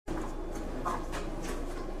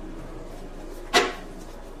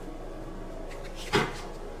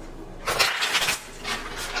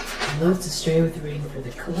love to stray with the reading for the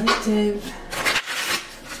collective.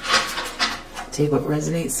 Take what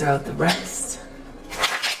resonates throughout the rest.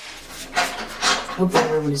 Hope that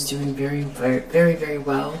everyone is doing very, very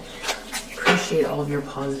well. Appreciate all of your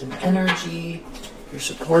positive energy, your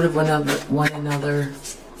support of one another.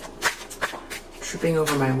 Tripping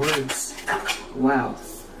over my words. Wow.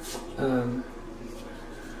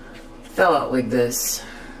 Fell out like this.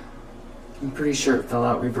 I'm pretty sure it fell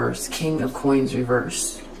out reversed. King of Coins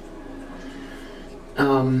reversed.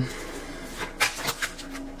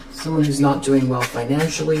 Someone who's not doing well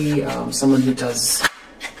financially, someone who does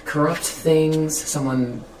corrupt things,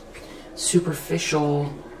 someone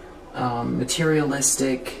superficial,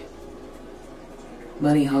 materialistic,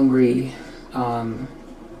 money hungry, or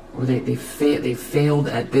they failed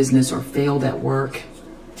at business or failed at work,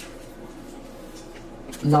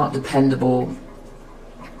 not dependable.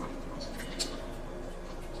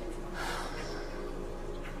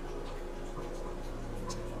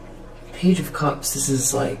 Page of Cups, this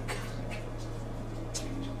is like,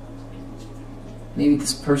 maybe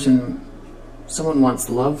this person, someone wants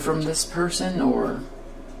love from this person, or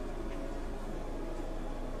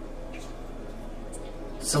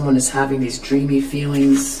someone is having these dreamy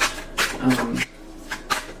feelings.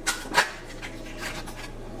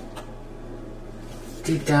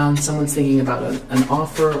 Deep down, someone's thinking about an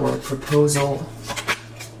offer or a proposal.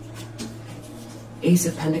 Ace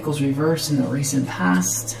of Pentacles reversed in the recent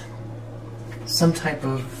past. Some type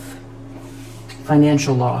of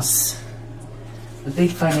financial loss. A big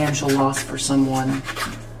financial loss for someone.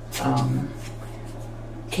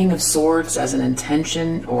 King of Swords as an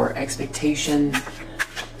intention or expectation.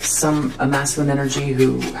 A masculine energy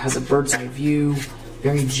who has a bird's eye view,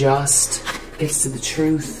 very just, gets to the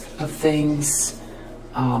truth of things.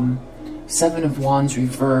 Seven of Wands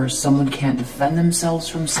reversed. Someone can't defend themselves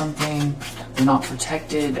from something. They're not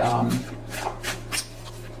protected.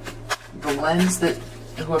 The lens that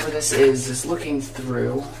whoever this is looking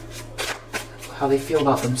through, how they feel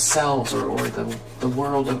about themselves or the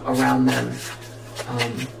world around them.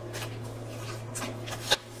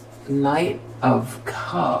 Knight of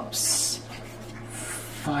Cups,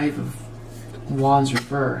 Five of Wands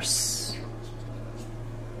reverse.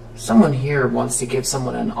 Someone here wants to give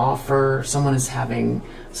someone an offer. Someone is having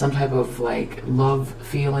some type of like love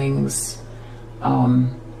feelings.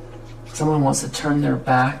 Someone wants to turn their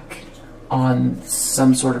back on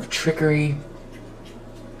some sort of trickery,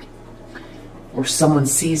 or someone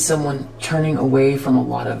sees someone turning away from a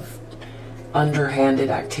lot of underhanded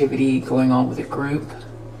activity going on with a group.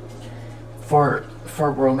 For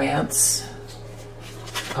romance,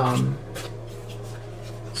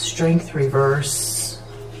 Strength reverse,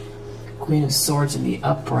 Queen of Swords in the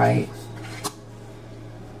upright.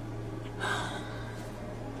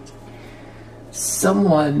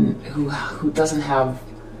 Someone who doesn't have,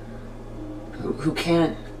 who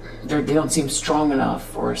can't, they don't seem strong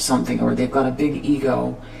enough or something, or they've got a big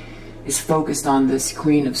ego, is focused on this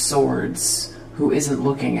Queen of Swords who isn't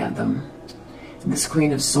looking at them. This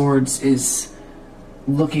Queen of Swords is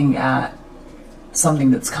looking at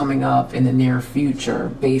something that's coming up in the near future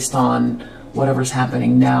based on whatever's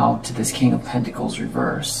happening now to this King of Pentacles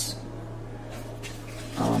reverse.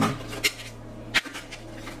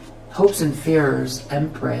 Hopes and fears,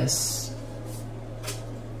 Empress.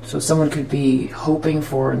 So someone could be hoping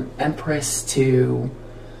for an Empress to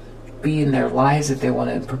be in their lives if they want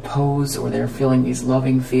to propose, or they're feeling these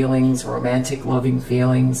loving feelings, romantic loving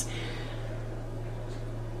feelings.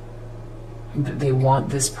 They want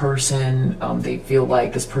this person, they feel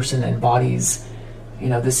like this person embodies, you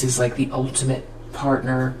know, this is like the ultimate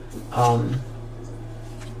partner.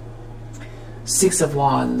 Six of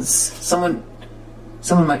Wands, someone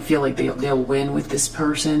might feel like they'll win with this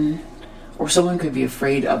person, or someone could be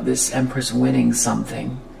afraid of this Empress winning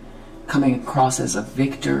something, coming across as a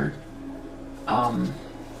victor. Outcome,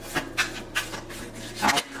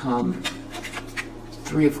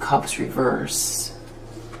 Three of Cups reverse.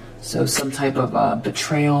 So some type of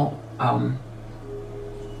betrayal,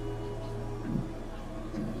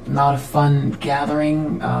 not a fun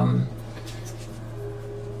gathering.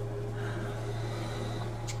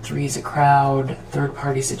 Three is a crowd, third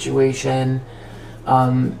party situation.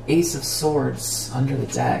 Ace of Swords under the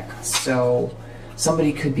deck. So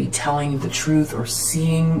somebody could be telling the truth or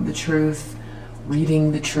seeing the truth,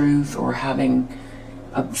 reading the truth, or having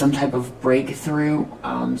some type of breakthrough.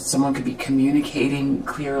 Someone could be communicating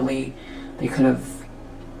clearly.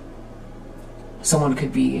 Someone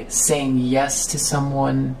could be saying yes to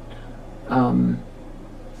someone.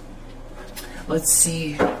 Let's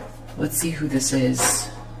see who this is.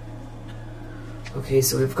 Okay,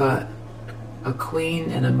 so we've got a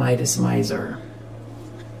queen and a Midas miser.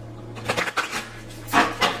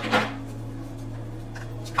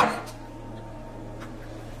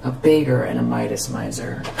 A beggar and a Midas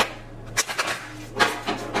miser.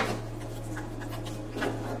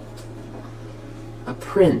 A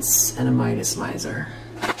prince and a Midas miser.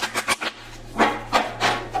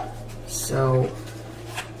 So,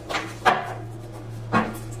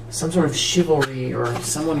 some sort of chivalry, or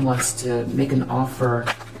someone wants to make an offer.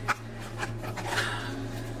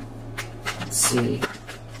 Let's see.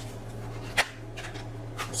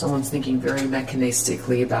 Someone's thinking very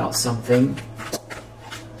mechanistically about something.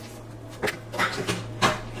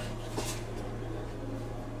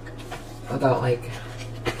 About like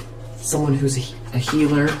someone who's a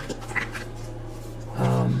healer.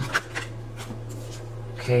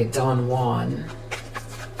 Okay, Don Juan.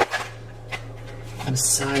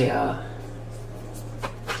 Messiah.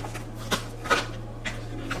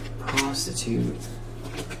 Prostitute.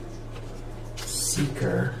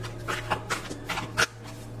 Seeker.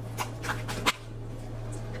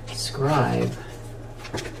 Scribe.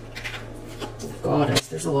 Goddess.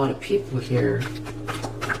 There's a lot of people here.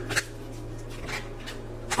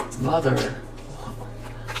 Mother.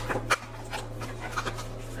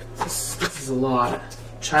 This is a lot.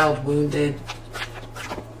 Child wounded.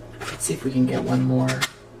 Let's see if we can get one more.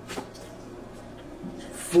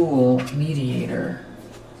 Fool, mediator.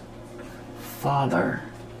 Father.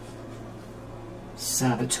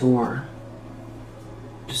 Saboteur.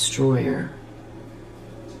 Destroyer.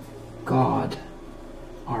 God.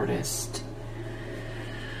 Artist.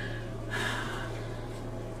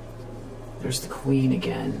 There's the queen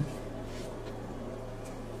again.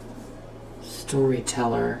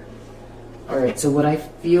 Storyteller. Alright, so what I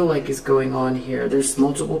feel like is going on here, there's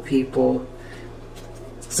multiple people.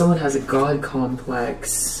 Someone has a god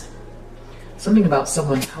complex. Something about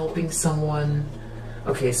someone helping someone.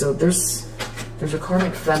 Okay, so there's a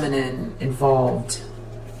karmic feminine involved.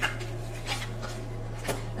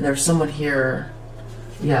 And there's someone here,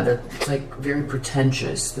 yeah, they're like very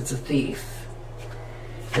pretentious. That's a thief.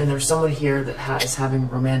 And there's someone here that is having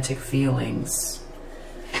romantic feelings.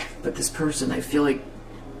 But this person, I feel like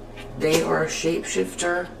they are a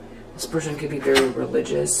shapeshifter. This person could be very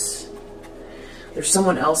religious. There's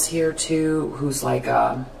someone else here too who's like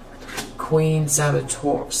a queen,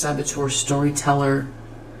 saboteur, storyteller.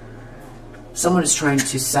 Someone is trying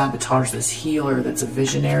to sabotage this healer that's a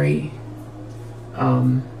visionary.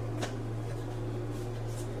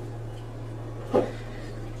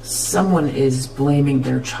 Someone is blaming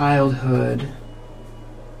their childhood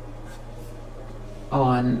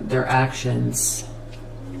on their actions.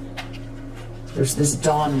 There's this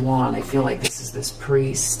Don Juan. I feel like this is this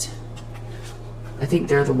priest. I think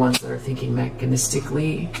they're the ones that are thinking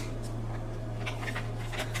mechanistically.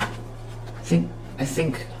 I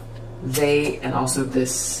think they, and also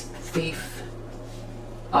this thief,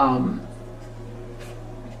 are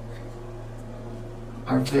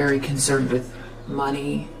very concerned with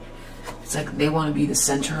money. It's like they want to be the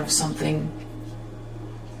center of something.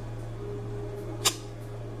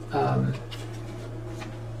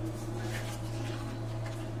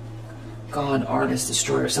 God, artist,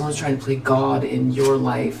 destroyer. Someone's trying to play God in your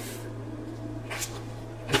life.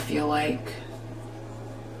 I feel like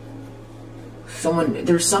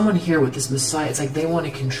there's someone here with this Messiah. It's like they want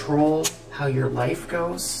to control how your life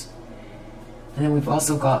goes. And then we've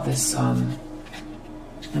also got this and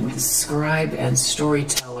with the scribe and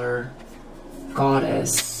storyteller,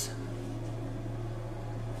 goddess.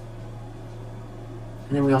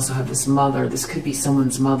 And then we also have this mother. This could be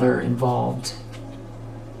someone's mother involved.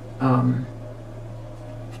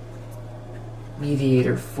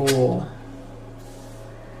 Mediator, fool.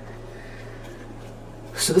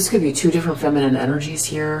 So this could be two different feminine energies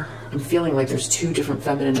here. I'm feeling like there's two different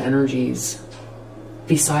feminine energies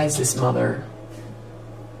besides this mother.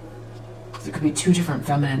 There could be two different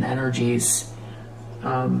feminine energies.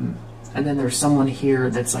 And then there's someone here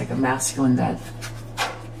that's like a masculine that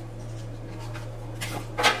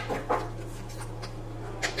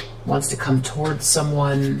wants to come towards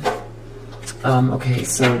someone. Okay,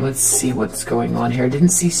 so let's see what's going on here. I didn't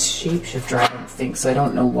see shapeshifter, I don't think, so I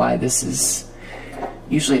don't know why this is.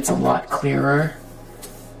 Usually it's a lot clearer.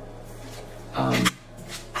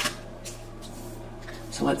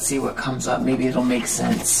 So let's see what comes up. Maybe it'll make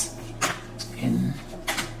sense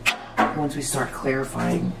once we start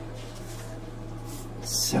clarifying.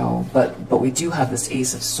 So, but we do have this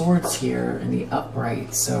Ace of Swords here in the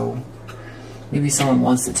upright, so maybe someone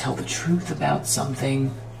wants to tell the truth about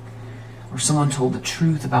something, or someone told the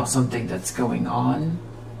truth about something that's going on.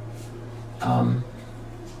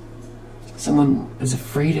 Someone is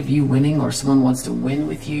afraid of you winning, or someone wants to win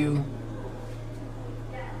with you.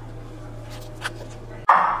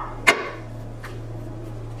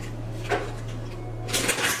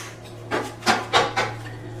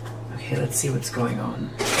 Okay, let's see what's going on.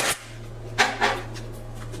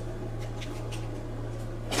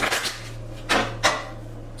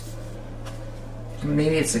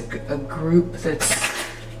 Maybe it's a group that's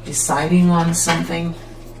deciding on something.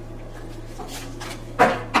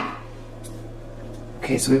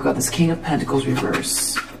 Okay, so we've got this King of Pentacles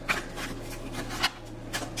reverse.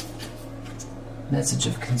 Message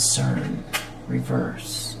of concern,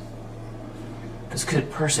 reverse. This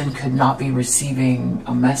person could not be receiving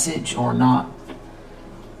a message, or not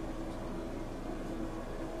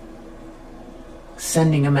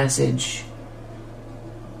sending a message,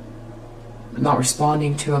 not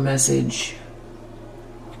responding to a message.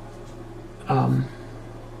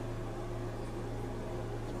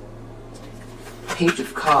 Page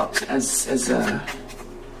of Cups as a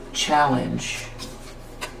challenge.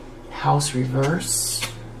 House reverse.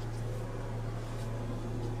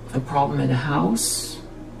 A problem in a house.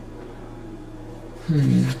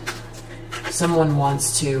 Someone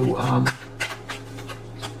wants to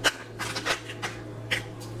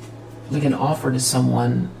make an offer to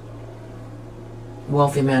someone.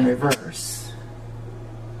 Wealthy man reverse.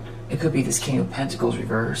 It could be this King of Pentacles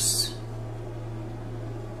reverse.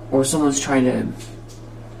 Or someone's trying to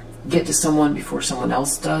get to someone before someone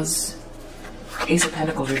else does. Ace of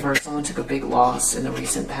Pentacles reverse. Someone took a big loss in the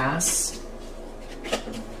recent past.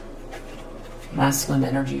 Masculine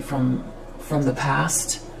energy from the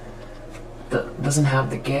past that doesn't have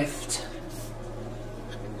the gift.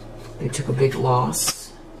 They took a big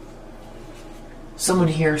loss. Someone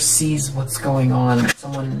here sees what's going on.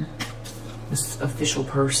 Someone, this official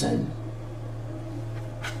person.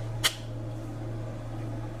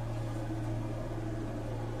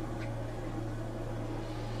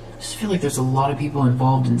 I just feel like there's a lot of people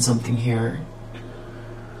involved in something here.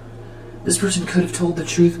 This person could have told the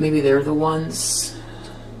truth. Maybe they're the ones.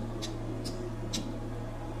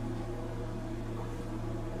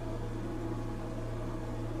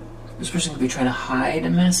 This person could be trying to hide a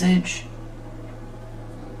message.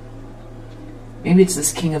 Maybe it's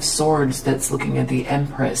this King of Swords that's looking at the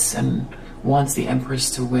Empress and wants the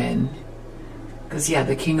Empress to win. Because, yeah,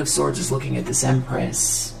 the King of Swords is looking at this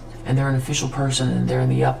Empress, and they're an official person, and they're in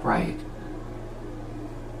the upright.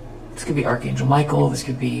 This could be Archangel Michael. This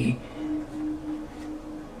could be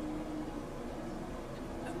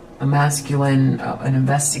a masculine, an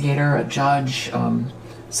investigator, a judge,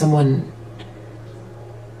 someone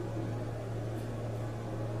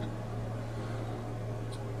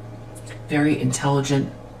very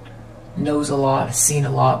intelligent, knows a lot, has seen a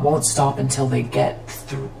lot, won't stop until they get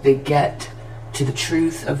to the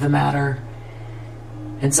truth of the matter,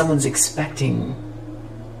 and someone's expecting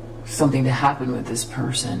something to happen with this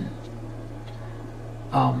person.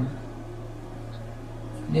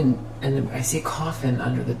 And I see a coffin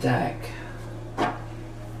under the deck.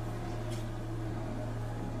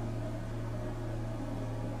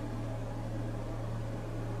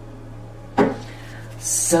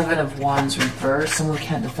 Seven of Wands reversed. Someone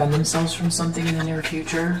can't defend themselves from something in the near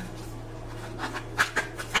future.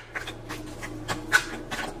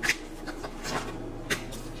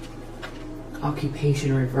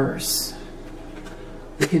 Occupation reverse.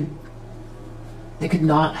 They could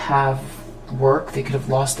not have work. They could have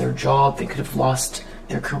lost their job. They could have lost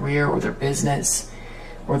their career or their business,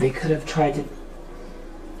 or they could have tried to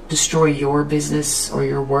destroy your business or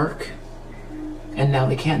your work, and now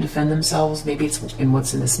they can't defend themselves. Maybe it's in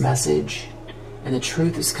what's in this message, and the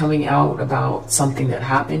truth is coming out about something that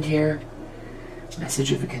happened here.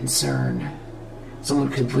 Message of a concern. Someone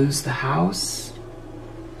could lose the house.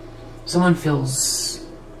 Someone feels...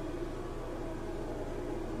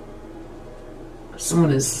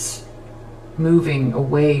 Someone is moving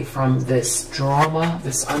away from this drama,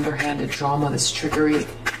 this underhanded drama, this trickery.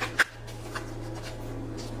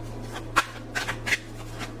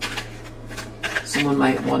 Someone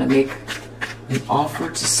might want to make an offer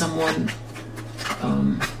to someone.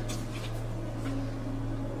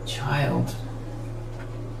 Child.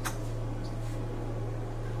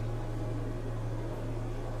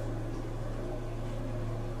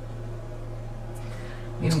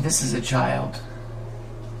 Maybe this is a child.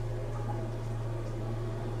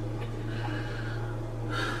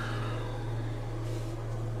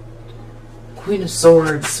 Queen of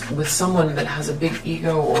Swords with someone that has a big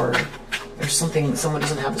ego, or there's something, someone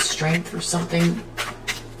doesn't have the strength or something.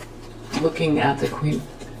 Looking at the Queen,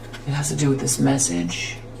 it has to do with this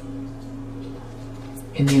message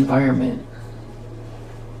in the environment.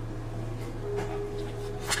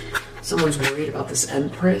 Someone's worried about this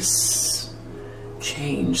Empress.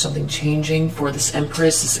 Change, something changing for this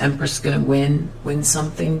Empress. This Empress is going to win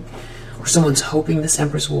something. Or someone's hoping this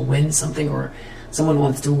Empress will win something, or someone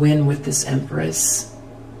wants to win with this Empress.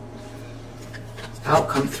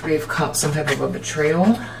 Outcome, 3 of Cups, some type of a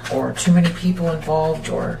betrayal, or too many people involved,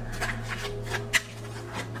 or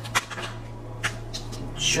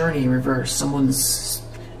journey reverse. Someone's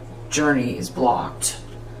journey is blocked,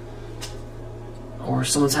 or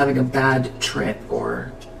someone's having a bad trip,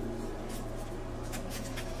 or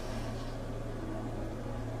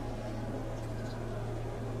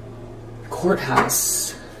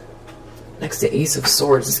courthouse next to Ace of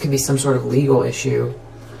Swords. This could be some sort of legal issue.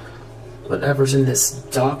 Whatever's in this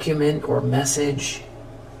document or message.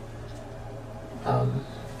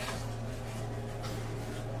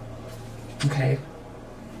 Okay.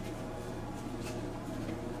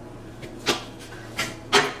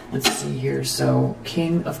 Let's see here. So,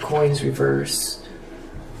 King of Coins reverse.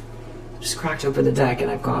 Just cracked open the deck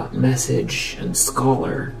and I've got message and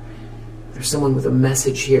scholar. There's someone with a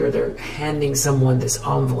message here. They're handing someone this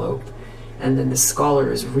envelope, and then the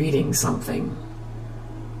scholar is reading something.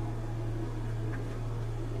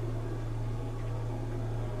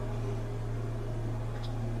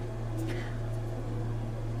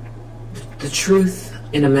 The truth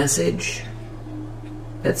in a message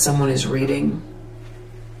that someone is reading.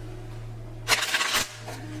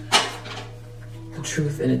 The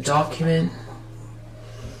truth in a document.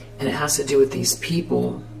 And it has to do with these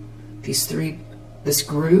people. This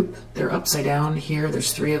group, they're upside down here.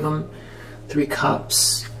 There's 3 of them. 3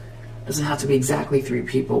 cups. Doesn't have to be exactly 3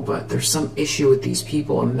 people, but there's some issue with these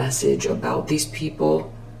people, a message about these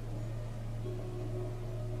people.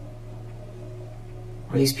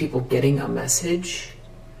 Are these people getting a message?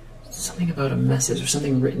 Something about a message or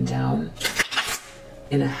something written down.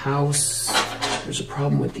 In a house, there's a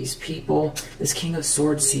problem with these people. This King of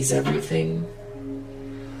Swords sees everything.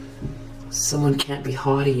 Someone can't be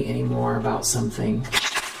haughty anymore about something.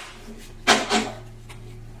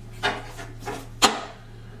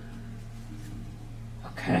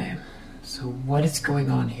 Okay, so what is going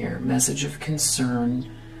on here? Message of concern.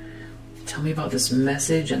 Tell me about this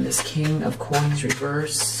message and this King of Coins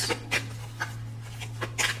reverse.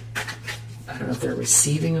 I don't know if they're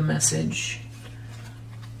receiving a message.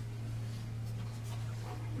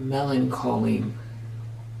 Melancholy.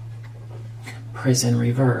 Prison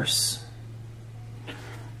reverse.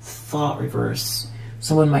 Thought reverse.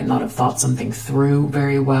 Someone might not have thought something through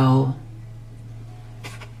very well.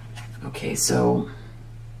 Okay, so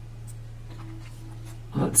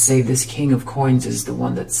let's say this King of Coins is the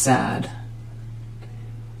one that's sad,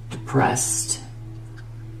 depressed.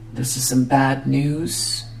 This is some bad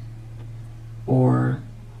news, or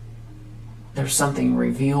there's something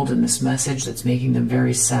revealed in this message that's making them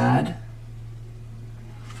very sad.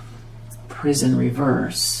 Prison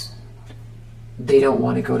reverse. They don't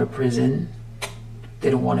want to go to prison. They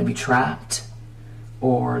don't want to be trapped.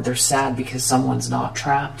 Or they're sad because someone's not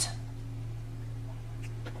trapped.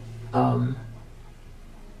 They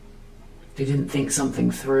didn't think something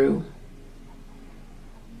through.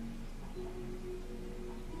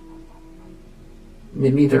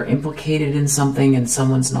 Maybe they're implicated in something and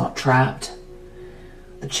someone's not trapped.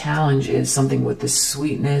 The challenge is something with this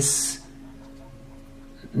sweetness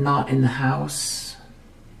not in the house.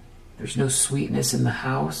 There's no sweetness in the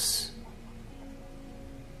house.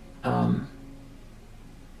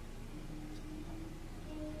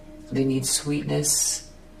 They need sweetness,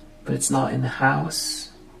 but it's not in the house.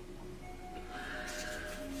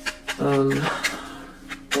 Or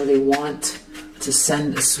they want to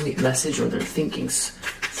send a sweet message, or they're thinking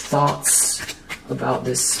thoughts about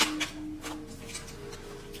this.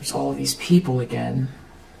 There's all of these people again.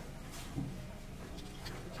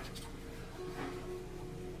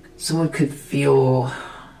 Someone could feel,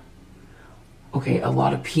 okay, a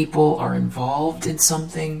lot of people are involved in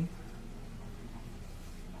something.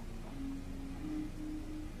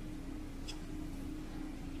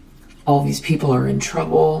 All these people are in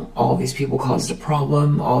trouble. All these people caused a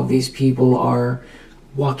problem. All of these people are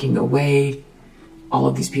walking away. All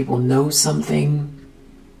of these people know something.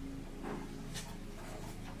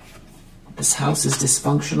 This house is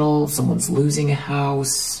dysfunctional. Someone's losing a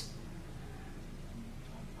house.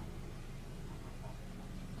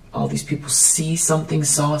 All these people see something,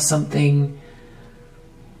 saw something.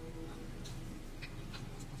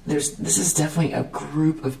 This is definitely a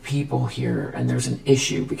group of people here, and there's an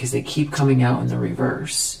issue because they keep coming out in the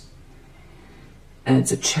reverse. And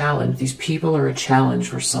it's a challenge. These people are a challenge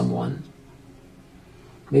for someone.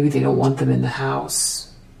 Maybe they don't want them in the house.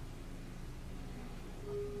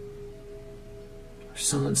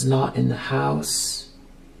 someone's not in the house.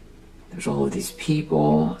 There's all of these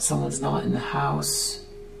people. Someone's not in the house.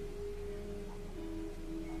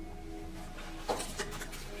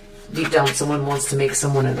 Deep down, someone wants to make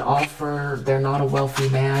someone an offer. They're not a wealthy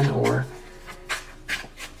man or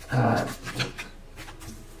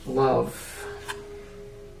love.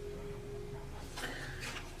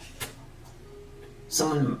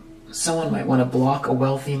 Someone might want to block a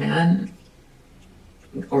wealthy man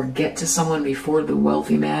or get to someone before the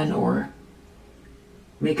wealthy man, or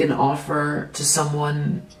make an offer to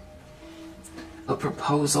someone, a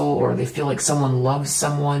proposal, or they feel like someone loves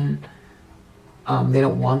someone. They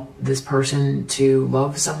don't want this person to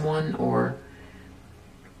love someone, or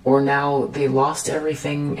now they lost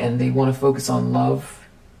everything and they want to focus on love,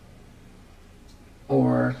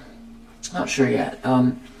 or not sure yet.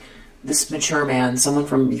 This mature man, someone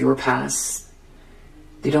from your past,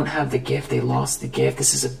 they don't have the gift, they lost the gift.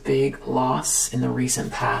 This is a big loss in the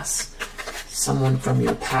recent past. Someone from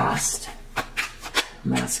your past,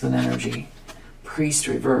 masculine energy, priest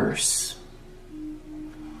reverse.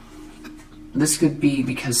 This could be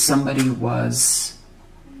because somebody was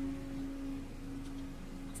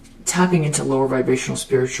tapping into lower vibrational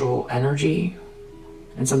spiritual energy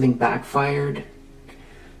and something backfired,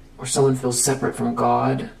 or someone feels separate from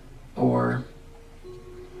God, or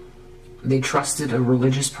they trusted a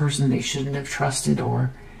religious person they shouldn't have trusted,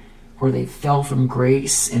 or they fell from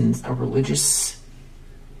grace in a religious,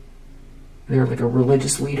 they're like a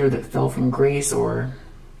religious leader that fell from grace, or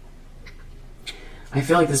I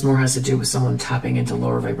feel like this more has to do with someone tapping into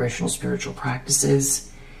lower vibrational spiritual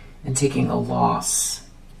practices and taking a loss.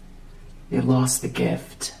 They lost the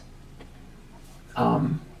gift.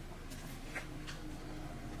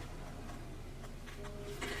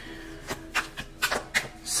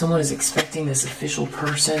 Someone is expecting this official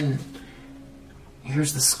person.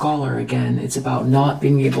 Here's the scholar again. It's about not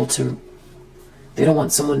being able to, they don't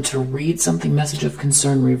want someone to read something, message of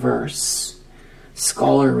concern reverse.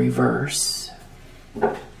 Scholar reverse. I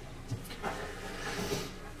don't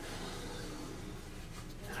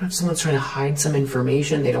know if someone's trying to hide some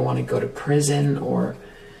information. They don't want to go to prison, or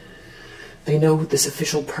they know this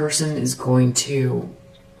official person is going to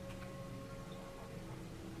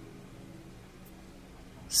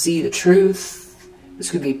see the truth. This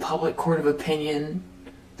could be public court of opinion.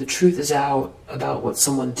 The truth is out about what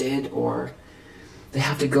someone did, or they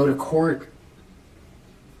have to go to court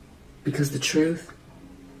because the truth.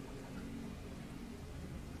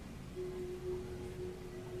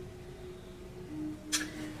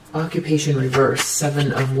 Occupation reverse,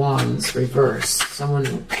 7 of Wands reverse. Someone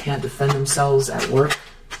who can't defend themselves at work.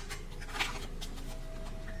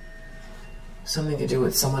 Something to do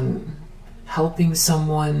with someone helping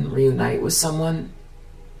someone reunite with someone.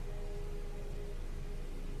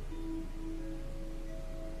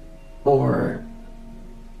 Or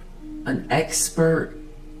an expert,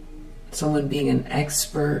 someone being an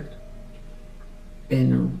expert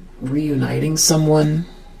in reuniting someone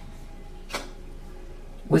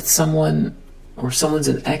with someone, or someone's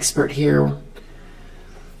an expert here.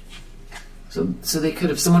 So they could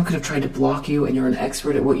have, someone could have tried to block you and you're an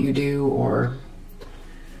expert at what you do, or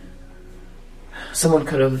someone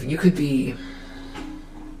could have, you could be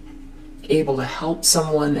able to help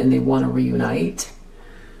someone and they want to reunite.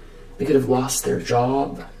 They could have lost their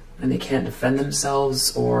job and they can't defend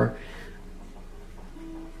themselves, or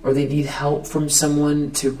they need help from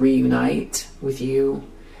someone to reunite with you.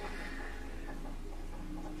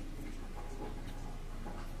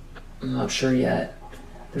 I'm not sure yet.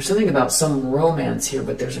 There's something about some romance here,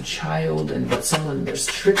 but there's a child and but someone, there's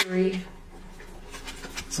trickery.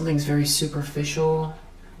 Something's very superficial,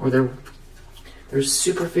 or there's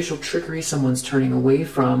superficial trickery someone's turning away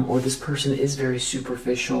from, or this person is very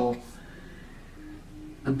superficial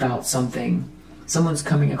about something. Someone's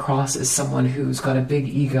coming across as someone who's got a big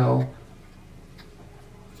ego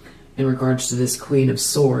in regards to this Queen of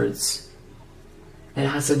Swords. And it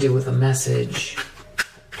has to do with a message.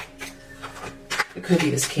 It could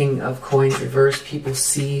be this King of Coins reverse. People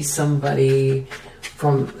see somebody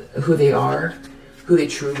from who they are, who they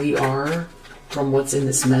truly are, from what's in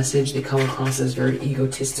this message. They come across as very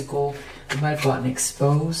egotistical. They might have gotten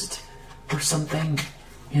exposed or something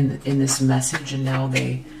in this message, and now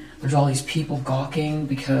there's all these people gawking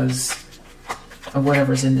because of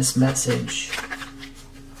whatever's in this message.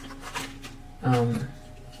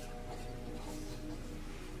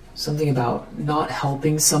 Something about not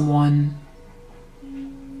helping someone.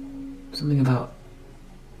 Something about,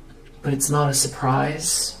 but it's not a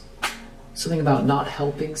surprise. Something about not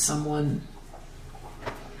helping someone.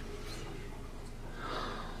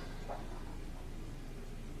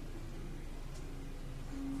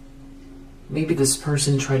 maybe this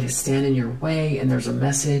person tried to stand in your way and there's a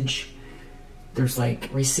message, there's like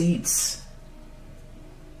receipts,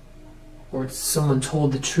 or someone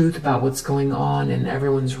told the truth about what's going on and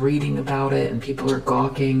everyone's reading about it and people are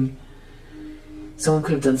gawking. Someone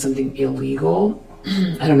could have done something illegal.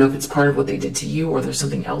 I don't know if it's part of what they did to you or there's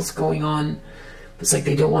something else going on. It's like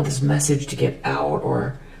they don't want this message to get out,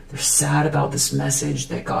 or they're sad about this message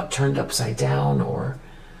that got turned upside down, or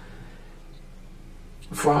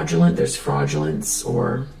fraudulent. There's fraudulence,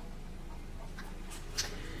 or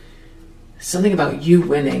something about you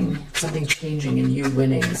winning, something changing and you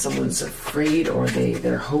winning. Someone's afraid, or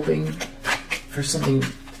they're hoping for something.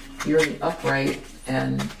 You're in the upright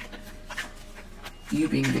and you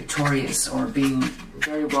being victorious or being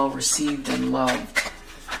very well received and loved.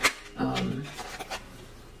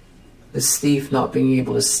 This thief not being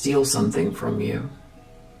able to steal something from you.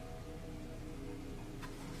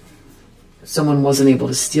 Someone wasn't able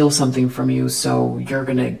to steal something from you, so you're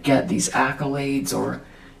gonna get these accolades, or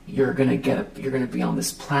you're gonna be on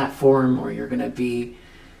this platform, or you're gonna be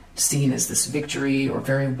seen as this victory, or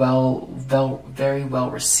very well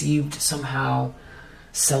received somehow,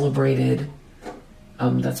 celebrated.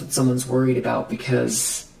 That's what someone's worried about,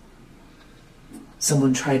 because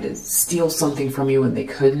someone tried to steal something from you and they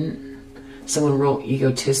couldn't. Someone real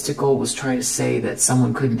egotistical was trying to say that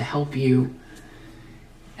someone couldn't help you,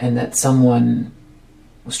 and that someone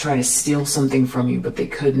was trying to steal something from you, but they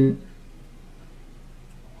couldn't.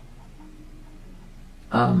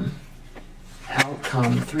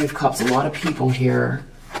 Outcome, 3 of Cups. A lot of people here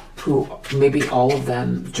who, maybe all of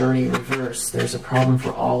them, journey reverse. There's a problem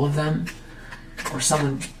for all of them. Or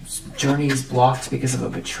someone's journey is blocked because of a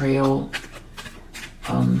betrayal.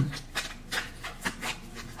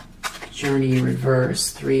 Journey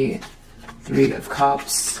reverse, 3 of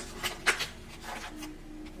Cups.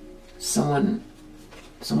 Someone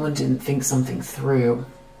didn't think something through.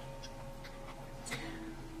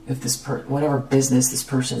 If this whatever business this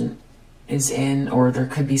person is in, or there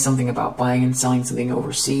could be something about buying and selling something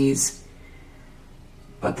overseas,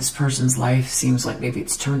 but this person's life seems like maybe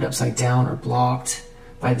it's turned upside down or blocked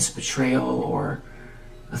by this betrayal, or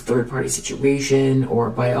a third-party situation,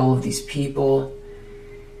 or by all of these people,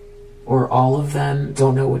 or all of them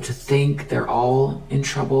don't know what to think. They're all in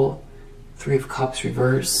trouble. 3 of Cups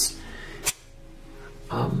reverse.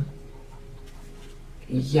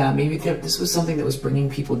 Yeah, maybe this was something that was bringing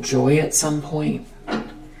people joy at some point.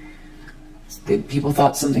 People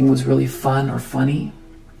thought something was really fun or funny.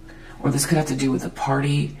 Or this could have to do with a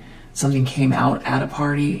party. Something came out at a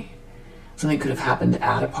party. Something could have happened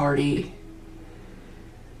at a party.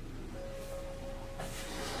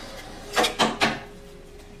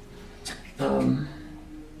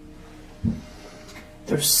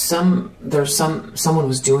 Someone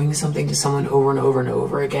was doing something to someone over and over and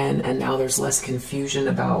over again, and now there's less confusion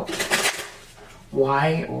about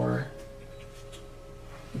why, or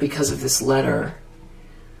because of this letter,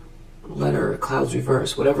 clouds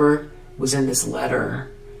reverse. Whatever was in this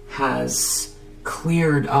letter has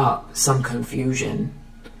cleared up some confusion.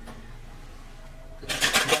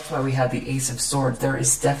 That's why we had the Ace of Swords. There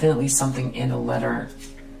is definitely something in a letter.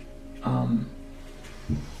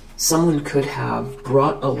 Someone could have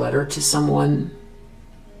brought a letter to someone.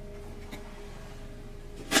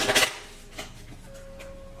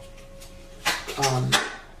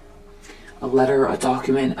 A letter, a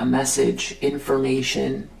document, a message,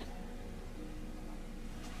 information,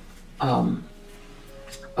 a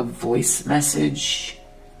voice message,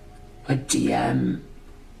 a DM,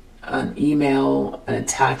 an email, an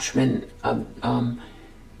attachment, an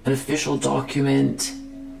official document,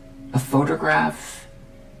 a photograph.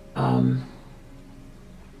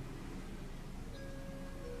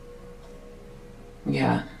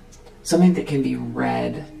 Yeah, something that can be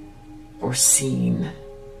read or seen,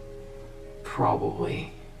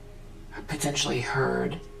 probably, potentially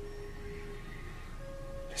heard.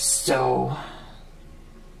 So,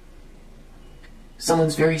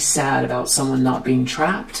 someone's very sad about someone not being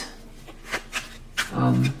trapped.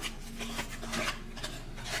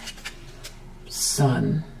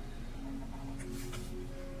 Sun.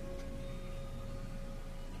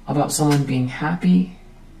 About someone being happy,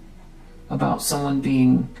 about someone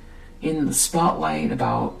being in the spotlight,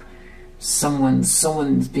 about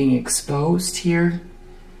someone's being exposed here,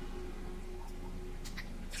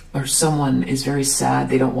 or someone is very sad,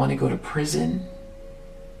 they don't want to go to prison.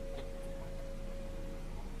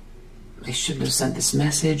 They shouldn't have sent this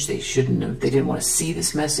message, they didn't want to see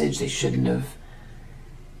this message, they shouldn't have,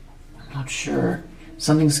 I'm not sure.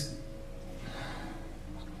 This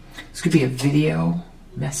could be a video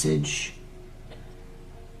message.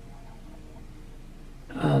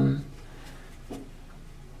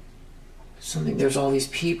 There's all these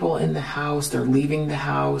people in the house, they're leaving the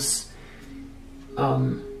house.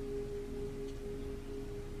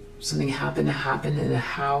 Something happened to happen in the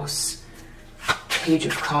house. Page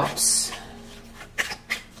of Cups.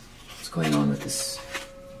 What's going on with this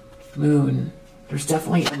moon? There's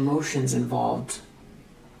definitely emotions involved.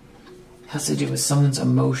 It has to do with someone's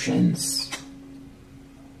emotions.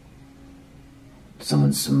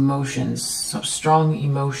 Someone's emotions. So strong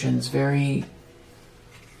emotions. Very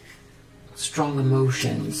strong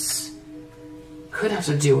emotions. Could have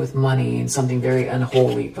to do with money and something very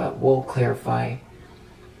unholy, but we'll clarify.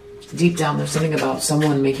 Deep down, there's something about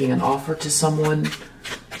someone making an offer to someone.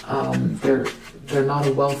 They're not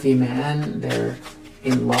a wealthy man. They're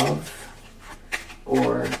in love,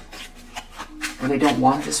 or they don't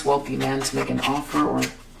want this wealthy man to make an offer, or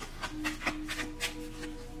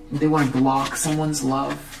they want to block someone's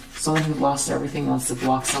love. Someone who lost everything wants to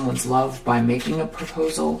block someone's love by making a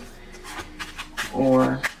proposal,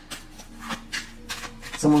 or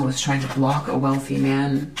someone was trying to block a wealthy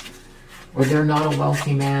man. Or they're not a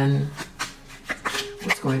wealthy man.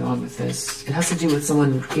 What's going on with this? It has to do with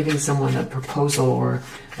someone giving someone a proposal or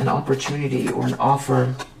an opportunity or an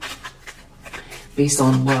offer based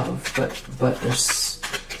on love. But there's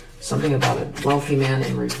something about a wealthy man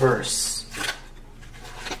in reverse.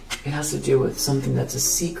 It has to do with something that's a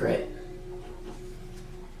secret.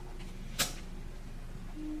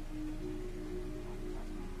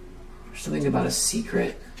 There's something about a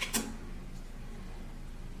secret.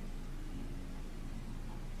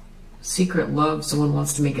 Secret love, someone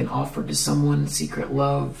wants to make an offer to someone, secret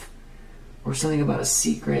love, or something about a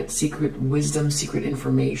secret wisdom, secret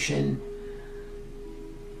information.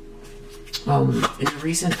 In the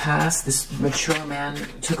recent past, this mature man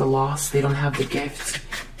took a loss. They don't have the gift.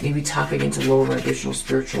 Maybe tapping into lower vibrational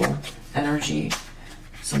spiritual energy.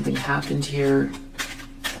 Something happened here.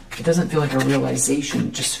 It doesn't feel like a realization.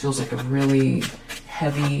 It just feels like a really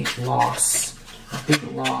heavy loss, a big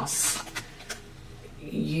loss.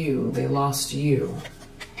 They lost you.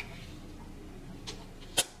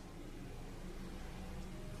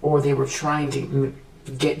 Or they were trying to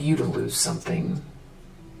get you to lose something.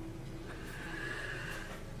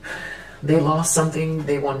 They lost something,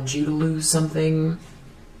 they wanted you to lose something.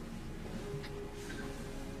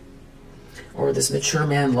 Or this mature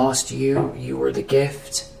man lost you, you were the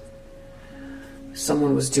gift.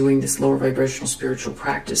 Someone was doing this lower vibrational spiritual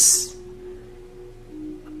practice.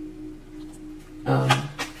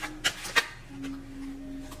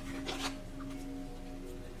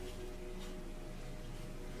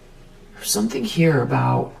 There's something here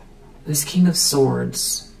about this King of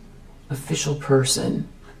Swords, official person.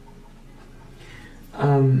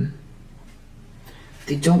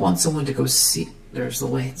 They don't want someone to go see. There's the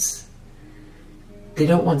lights. They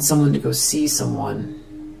don't want someone to go see someone.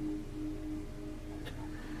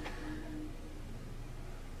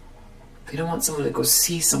 They don't want someone to go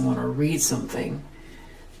see someone or read something.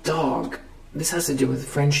 Dog. This has to do with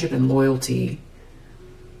friendship and loyalty.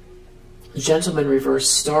 Gentleman reverse,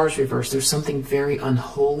 stars reverse. There's something very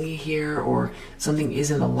unholy here, or something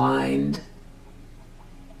isn't aligned.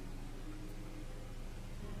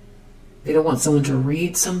 They don't want someone to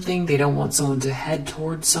read something. They don't want someone to head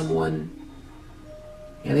towards someone.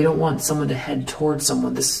 Yeah, they don't want someone to head towards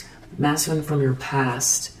someone. This masculine from your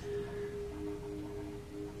past.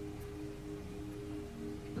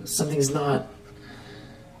 Something's not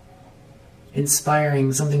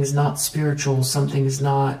inspiring. Something is not spiritual. Something is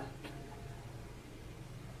not...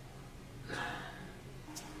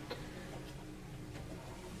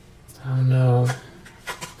 Oh no.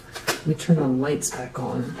 Let me turn the lights back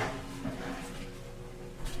on.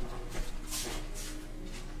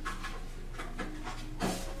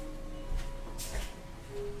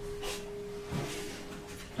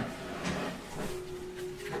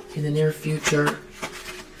 In the near future,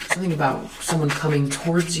 something about someone coming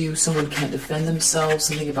towards you, someone can't defend themselves,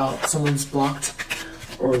 something about someone's blocked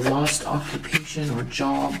or lost occupation or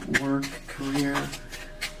job, work, career.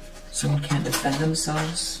 Someone can't defend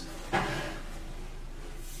themselves. It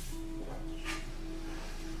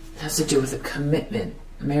has to do with a commitment,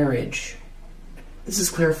 marriage. This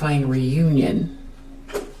is clarifying reunion.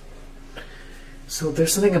 So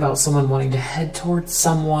there's something about someone wanting to head towards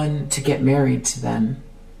someone to get married to them.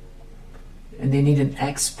 And they need an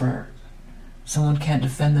expert. Someone can't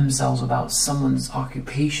defend themselves without someone's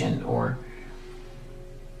occupation, or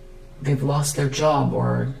they've lost their job,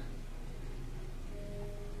 or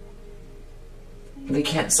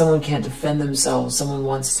someone can't defend themselves. Someone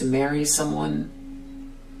wants to marry someone.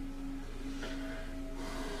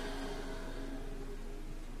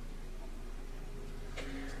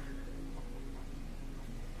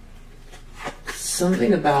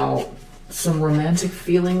 something about some romantic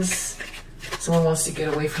feelings. Someone wants to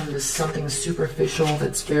get away from this something superficial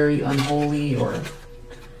that's very unholy, or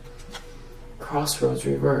crossroads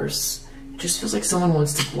reverse. It just feels like someone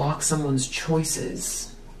wants to block someone's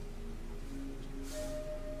choices.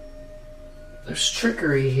 There's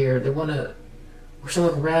trickery here. They want to, or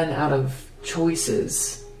someone ran out of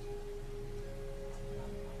choices.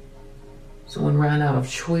 Someone ran out of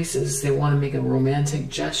choices. They want to make a romantic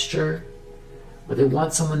gesture, or they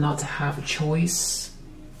want someone not to have a choice.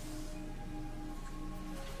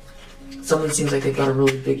 Someone seems like they've got a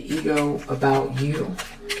really big ego about you.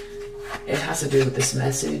 It has to do with this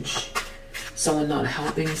message. Someone not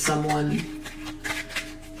helping someone.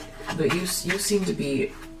 But you seem to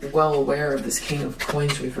be well aware of this King of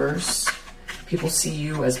Coins reverse. People see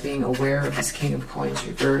you as being aware of this King of Coins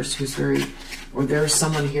reverse, who's very, or there's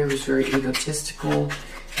someone here who's very egotistical.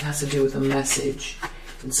 It has to do with a message.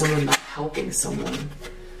 And someone not helping someone.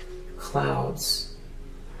 Clouds.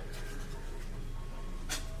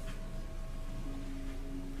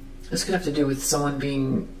 This could have to do with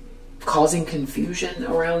someone causing confusion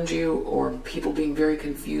around you, or people being very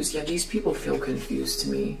confused. Yeah, these people feel confused to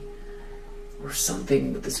me. Or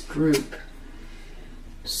something with this group.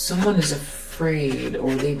 Someone is afraid,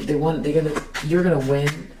 or you're gonna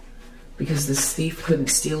win because this thief couldn't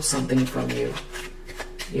steal something from you.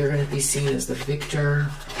 You're gonna be seen as the victor.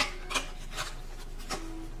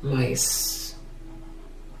 Mice.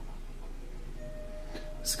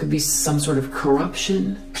 This could be some sort of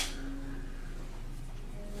corruption.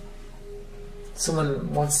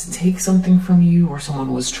 Someone wants to take something from you, or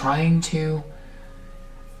someone was trying to.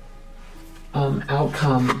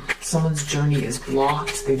 Outcome. Someone's journey is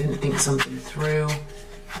blocked. They didn't think something through.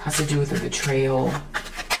 Has to do with a betrayal.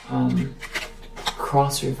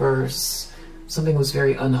 Cross reverse. Something was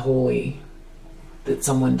very unholy that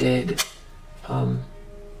someone did.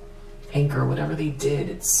 Anchor. Whatever they did,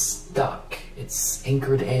 it's stuck. It's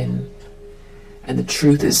anchored in. And the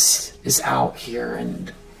truth is out here,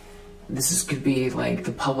 and this could be like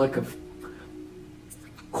the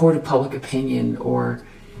court of public opinion, or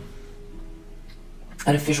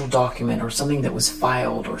an official document, or something that was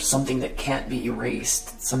filed, or something that can't be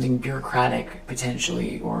erased, something bureaucratic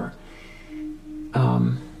potentially, or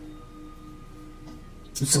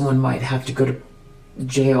someone might have to go to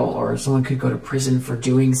jail, or someone could go to prison for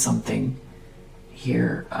doing something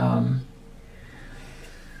here.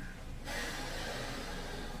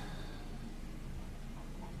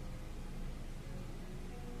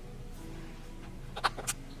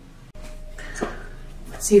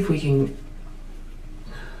 Let's see if we can.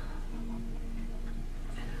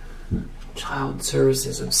 Child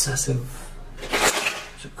services, obsessive.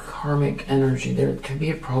 There's a karmic energy. There can be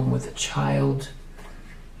a problem with a child.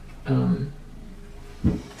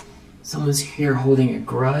 Someone's here holding a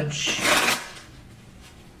grudge.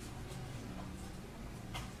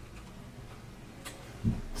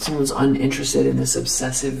 Someone's uninterested in this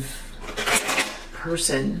obsessive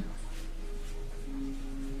person.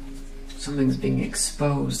 Something's being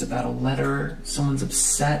exposed about a letter. Someone's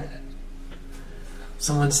upset.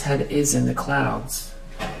 Someone's head is in the clouds.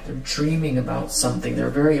 They're dreaming about something. They're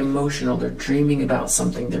very emotional. They're dreaming about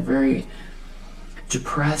something. They're very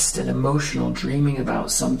depressed and emotional, dreaming about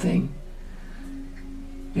something.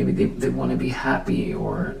 Maybe they want to be happy,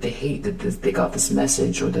 or they hate that they got this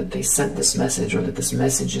message, or that they sent this message, or that this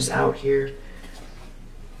message is out here.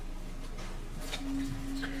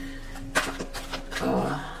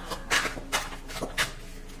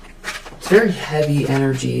 It's very heavy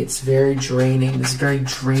energy. It's very draining. It's very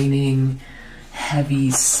draining, heavy,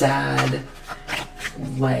 sad,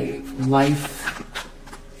 like life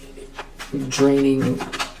draining,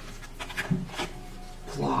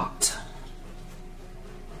 blocked.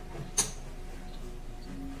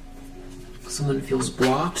 Someone feels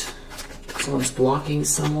blocked. Someone's blocking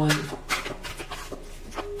someone.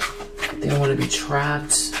 They don't want to be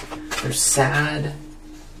trapped. They're sad.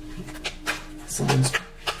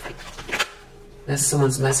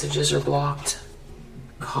 Someone's messages are blocked.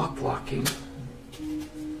 Cock blocking.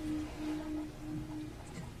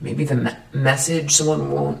 Maybe the message,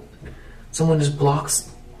 someone is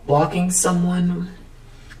blocking someone.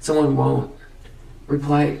 Someone won't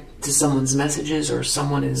reply to someone's messages, or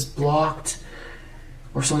someone is blocked,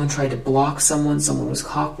 or someone tried to block someone. Someone was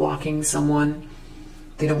cock blocking someone.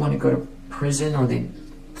 They don't want to go to prison, or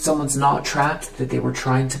someone's not trapped that they were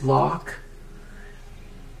trying to block.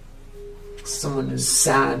 Someone is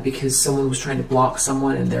sad because someone was trying to block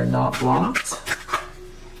someone and they're not blocked.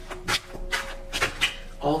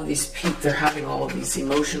 All of these people, they're having all of these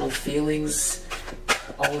emotional feelings.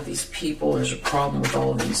 All of these people, there's a problem with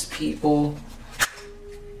all of these people.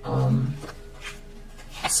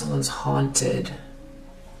 Someone's haunted.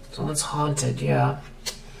 Someone's haunted, yeah.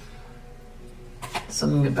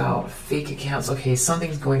 Something about fake accounts. Okay,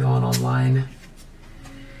 something's going on online.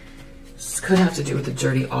 This could have to do with the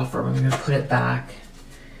dirty offer. I'm going to put it back.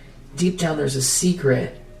 Deep down there's a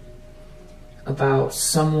secret about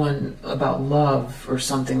someone, about love or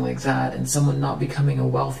something like that, and someone not becoming a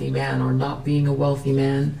wealthy man or not being a wealthy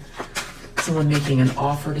man. Someone making an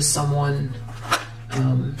offer to someone.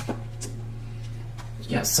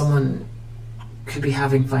 Yeah, someone could be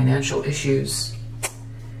having financial issues.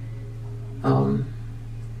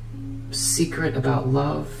 Secret about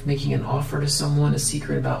love, making an offer to someone, a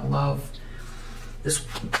secret about love. This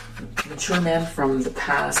mature man from the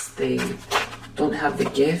past, they don't have the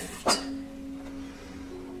gift.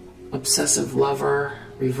 Obsessive lover,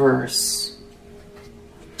 reverse.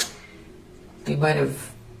 They might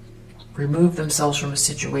have removed themselves from a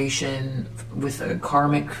situation with a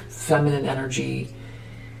karmic feminine energy,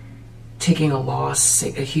 taking a loss, a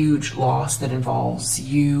huge loss that involves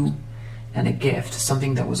you and a gift,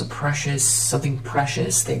 something that was something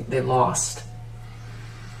precious they lost.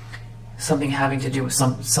 Something having to do with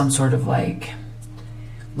some sort of like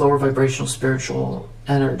lower vibrational spiritual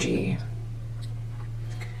energy.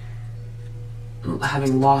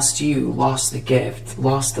 Having lost you, lost the gift,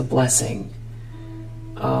 lost the blessing,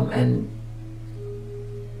 and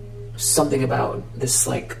something about this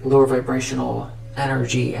like lower vibrational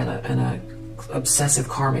energy and a obsessive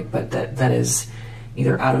karmic, but that is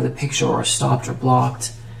either out of the picture or stopped or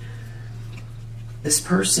blocked. This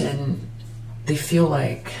person, they feel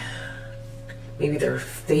like maybe their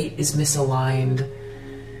fate is misaligned,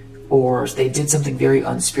 or they did something very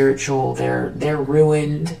unspiritual. They're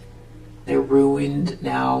ruined. They're ruined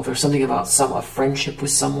now. There's something about a friendship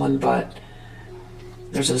with someone, but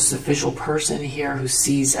there's this official person here who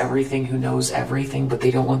sees everything, who knows everything, but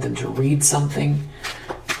they don't want them to read something,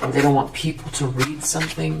 or they don't want people to read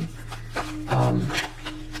something.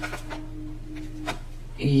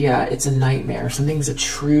 Yeah, it's a nightmare. Something's a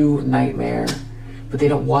true nightmare, but they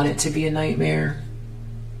don't want it to be a nightmare.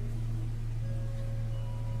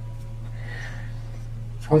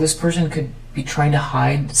 Or this person could be trying to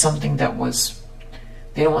hide something that was,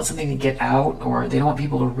 they don't want something to get out, or they don't want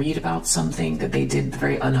people to read about something that they did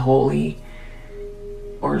very unholy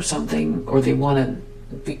or something, or they want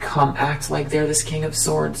to act like they're this King of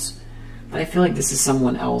Swords. But I feel like this is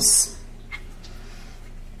someone else.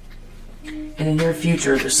 In the near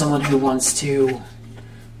future, there's someone who wants to,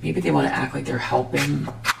 maybe they want to act like they're helping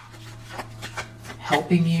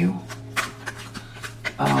you,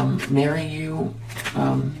 marry you,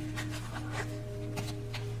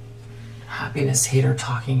 happiness hater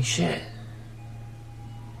talking shit.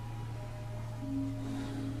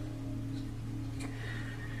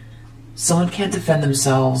 Someone can't defend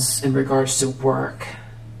themselves in regards to work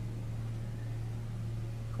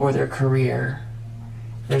or their career.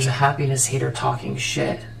 There's a happiness hater talking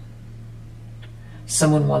shit.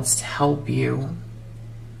 Someone wants to help you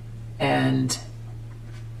and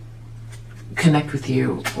connect with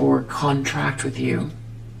you or contract with you,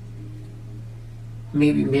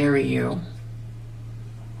 maybe marry you,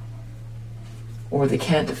 or they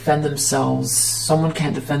can't defend themselves. Someone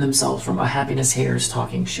can't defend themselves from a happiness hater's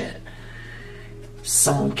talking shit.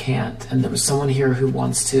 Someone can't, and there was someone here who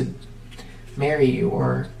wants to marry you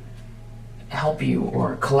or help you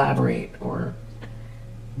or collaborate or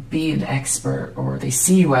be an expert, or they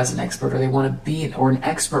see you as an expert, or they want to be, or an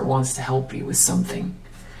expert wants to help you with something.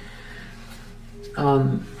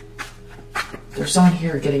 There's someone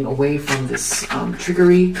here getting away from this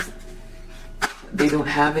trickery. They don't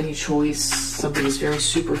have any choice. Something is very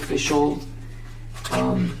superficial.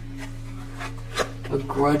 A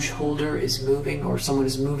grudge holder is moving, or someone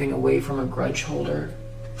is moving away from a grudge holder.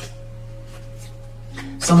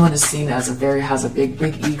 Someone is seen as has a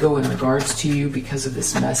big ego in regards to you because of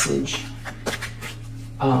this message.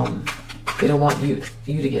 They don't want you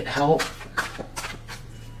to get help.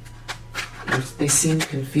 They seem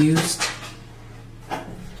confused.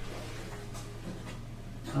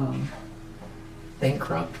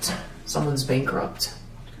 Bankrupt. Someone's bankrupt.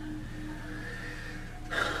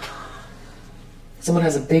 Someone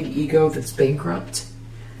has a big ego that's bankrupt,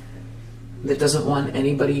 that doesn't want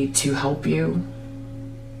anybody to help you.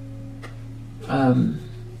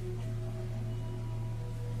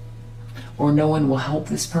 Or no one will help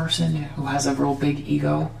this person who has a real big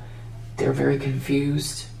ego. They're very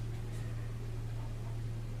confused.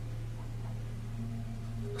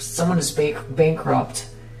 Someone is bankrupt.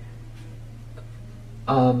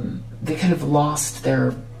 They could have lost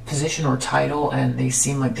their position or title, and they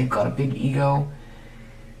seem like they've got a big ego.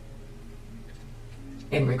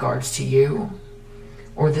 in regards to you.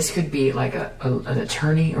 Or this could be like an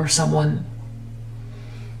attorney or someone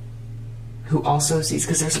who also sees,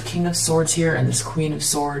 because there's a King of Swords here and this Queen of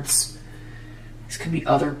Swords. This could be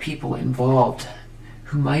other people involved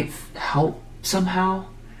who might help somehow.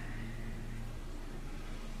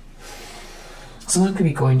 Someone could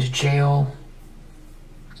be going to jail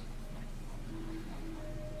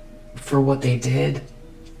for what they did.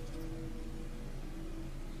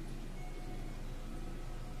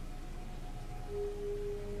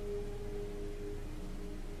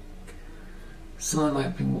 Someone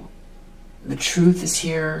might be... The truth is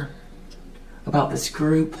here about this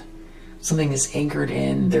group. Something is anchored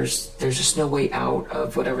in. There's just no way out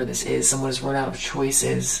of whatever this is. Someone has run out of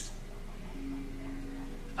choices.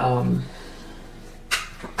 Someone's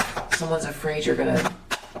afraid you're gonna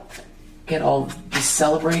get all this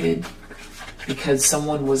celebrated because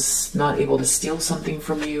someone was not able to steal something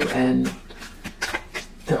from you, and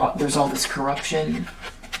there's all this corruption.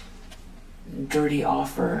 Dirty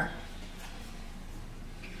offer.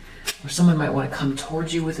 Or someone might want to come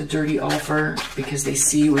towards you with a dirty offer because they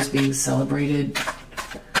see you as being celebrated.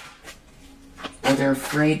 Or they're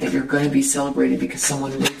afraid that you're going to be celebrated because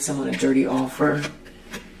someone made someone a dirty offer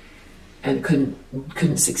and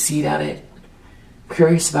couldn't succeed at it.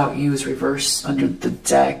 Curious about you is reversed under the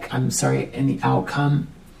deck. I'm sorry, in the outcome.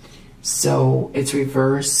 So it's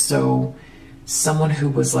reversed. So someone who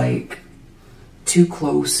was like too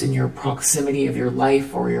close in your proximity of your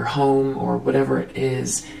life or your home or whatever it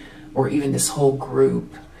is, or even this whole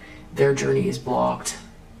group, their journey is blocked.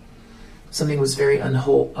 Something was very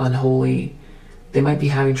unholy. They might be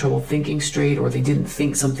having trouble thinking straight, or they didn't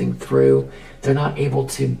think something through. They're not able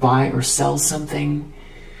to buy or sell something.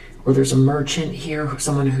 Or there's a merchant here,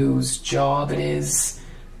 someone whose job it is,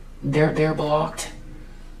 they're blocked.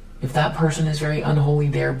 If that person is very unholy,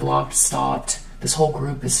 they're blocked, stopped. This whole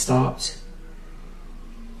group is stopped.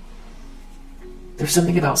 There's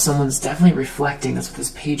something about someone's definitely reflecting. That's what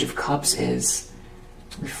this Page of Cups is.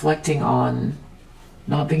 Reflecting on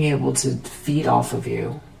not being able to feed off of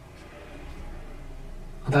you.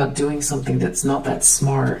 About doing something that's not that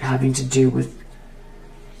smart, having to do with,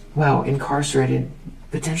 wow, incarcerated,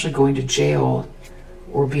 potentially going to jail,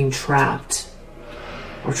 or being trapped,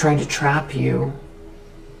 or trying to trap you.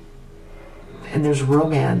 And there's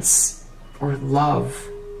romance, or love,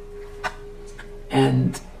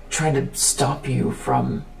 and trying to stop you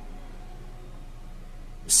from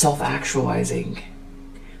self-actualizing.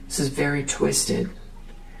 This is very twisted.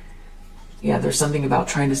 Yeah, there's something about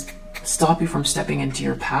trying to stop you from stepping into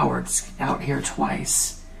your power. It's out here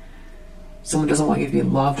twice. Someone doesn't want you to be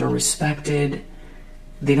loved or respected.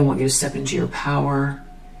 They don't want you to step into your power.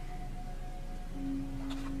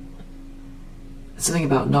 Something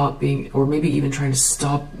about not being, or maybe even trying to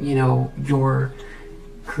stop, you know, your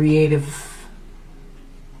creative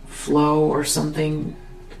flow or something,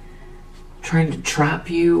 trying to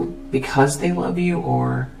trap you because they love you,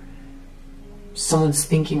 or someone's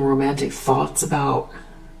thinking romantic thoughts about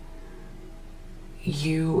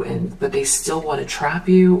you, but they still want to trap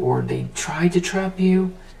you, or they tried to trap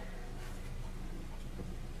you.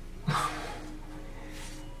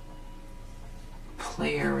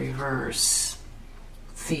 Player reverse,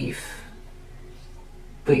 thief,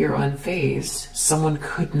 but you're unfazed. Someone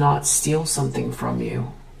could not steal something from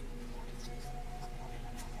you.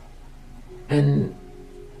 And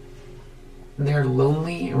they're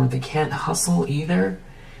lonely, or they can't hustle either.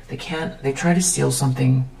 They try to steal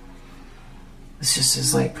something. This just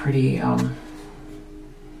is like pretty,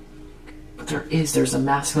 but there's a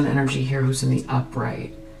masculine energy here who's in the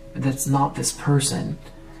upright. But that's not this person.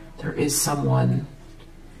 There is someone,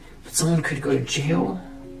 but someone could go to jail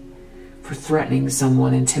for threatening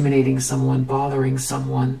someone, intimidating someone, bothering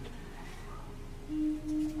someone.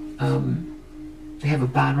 They have a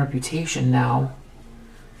bad reputation now.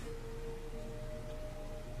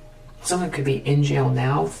 Someone could be in jail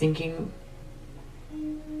now thinking...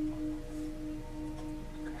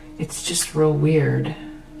 It's just real weird.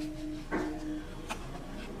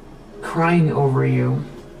 Crying over you.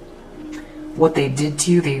 What they did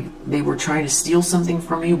to you, they were trying to steal something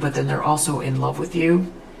from you, but then they're also in love with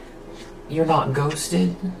you. You're not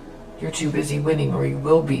ghosted. You're too busy winning, or you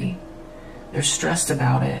will be. They're stressed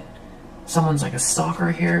about it. Someone's like a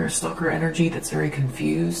stalker here, stalker energy that's very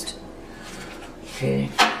confused. Okay,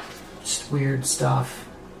 just weird stuff.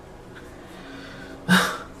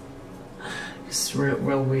 It's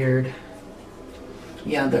real weird.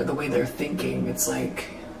 Yeah, the way they're thinking, it's like,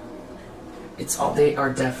 they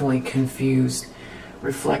are definitely confused.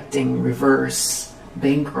 Reflecting, reverse,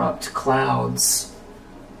 bankrupt, clouds.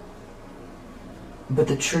 But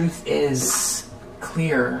the truth is,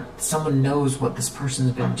 clear. Someone knows what this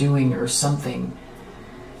person's been doing or something.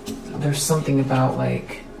 There's something about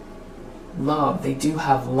like love. They do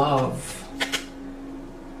have love.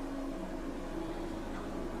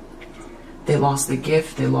 They lost the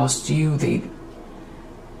gift. They lost you.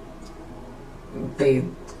 They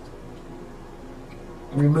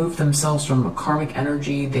removed themselves from a karmic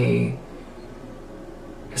energy.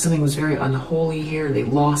 Something was very unholy here. They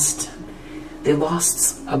lost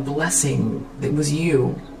a blessing. It was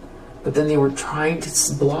you, but then they were trying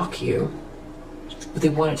to block you, but they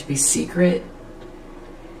want it to be secret.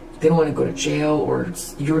 They don't want to go to jail, or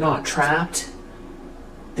you're not trapped.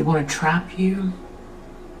 They want to trap you,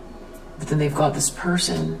 but then they've got this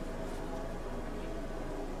person,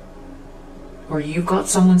 or you've got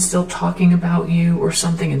someone still talking about you or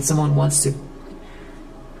something, and someone wants to,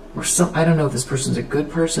 or I don't know if this person's a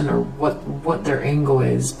good person or what their angle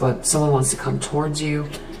is, but someone wants to come towards you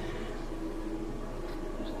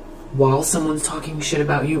while someone's talking shit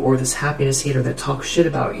about you, or this happiness hater that talks shit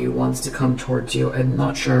about you wants to come towards you. I'm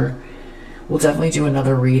not sure. We'll definitely do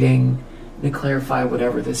another reading to clarify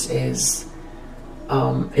whatever this is.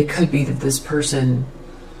 It could be that this person,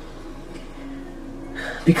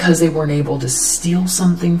 because they weren't able to steal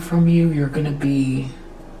something from you, you're going to be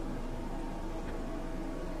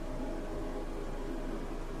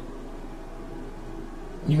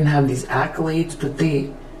you're gonna have these accolades,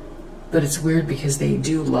 but it's weird because they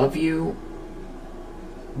do love you,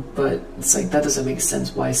 but it's like that doesn't make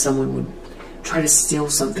sense why someone would try to steal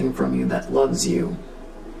something from you that loves you.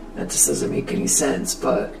 That just doesn't make any sense,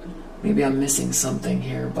 but maybe I'm missing something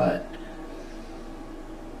here, but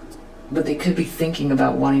they could be thinking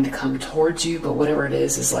about wanting to come towards you, but whatever it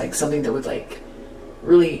is like something that would like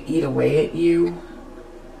really eat away at you.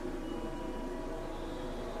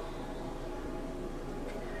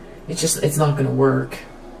 It's not going to work.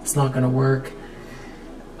 It's not going to work.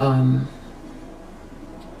 But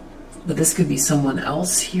this could be someone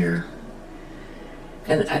else here.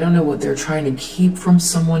 And I don't know what they're trying to keep from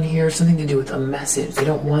someone here. Something to do with a message. They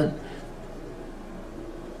don't want...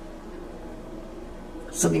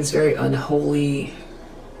 Something's very unholy.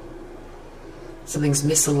 Something's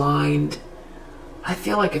misaligned. I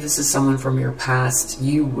feel like if this is someone from your past,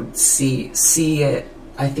 you would see it.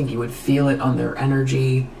 I think you would feel it on their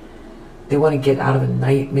energy. They want to get out of a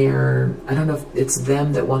nightmare. I don't know if it's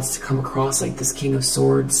them that wants to come across like this King of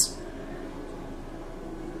Swords.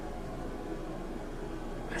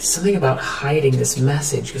 Something about hiding this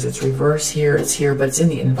message, because it's reverse here, it's here, but it's in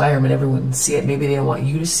the environment. Everyone can see it. Maybe they don't want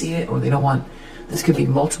you to see it, or they don't want... This could be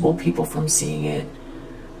multiple people from seeing it.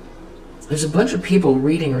 There's a bunch of people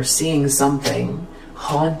reading or seeing something.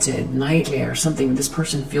 Haunted, nightmare, something. This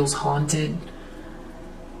person feels haunted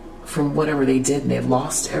from whatever they did, and they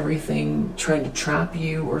lost everything, trying to trap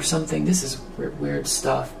you or something. This is weird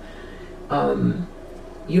stuff.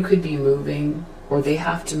 You could be moving, or they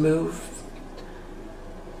have to move.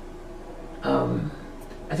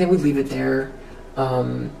 I think we leave it there.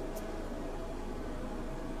 I'm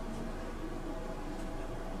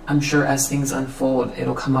sure as things unfold,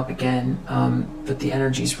 it'll come up again, but the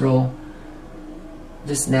energy's real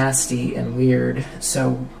just nasty and weird.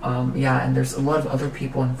 So yeah, and there's a lot of other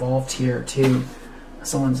people involved here too.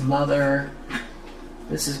 Someone's mother.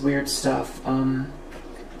 This is weird stuff.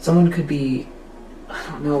 Someone could be,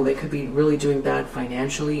 I don't know, they could be really doing bad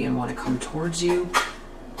financially and want to come towards you.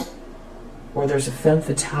 Or there's a femme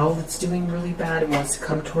fatale that's doing really bad and wants to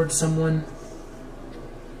come towards someone.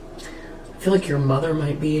 I feel like your mother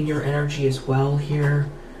might be in your energy as well here.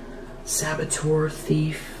 Saboteur,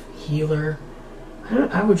 thief, healer.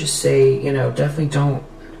 I would just say, you know, definitely don't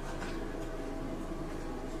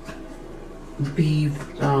be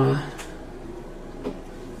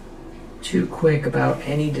too quick about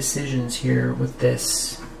any decisions here with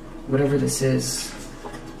this, whatever this is.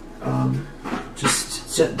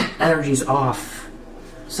 Just energy's off.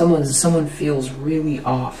 Someone feels really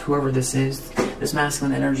off. Whoever this is, this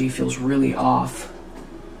masculine energy feels really off.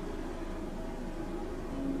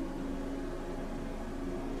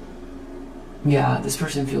 Yeah, this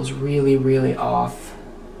person feels really, really off.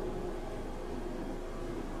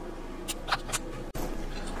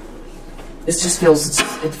 This just feels,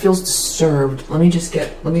 it feels disturbed. Let me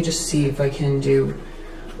just see if I can do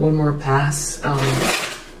one more pass.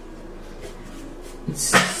 Let's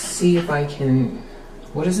see if I can,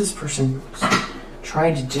 what is this person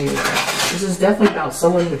trying to do? This is definitely about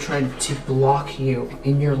someone who tried to block you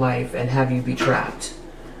in your life and have you be trapped.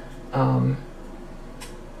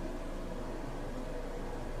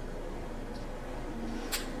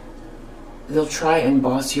 They'll try and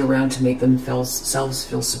boss you around to make themselves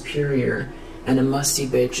feel superior. and a musty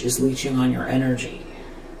bitch is leeching on your energy.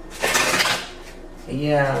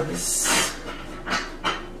 Yeah, this...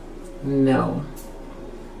 No.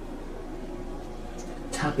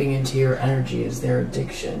 Tapping into your energy is their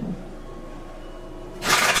addiction.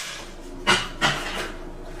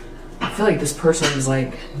 I feel like this person is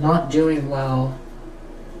like not doing well.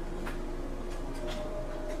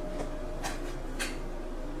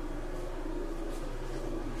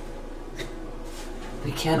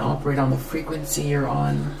 They can't operate on the frequency you're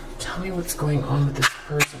on. Tell me what's going on with this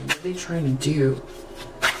person. What are they trying to do?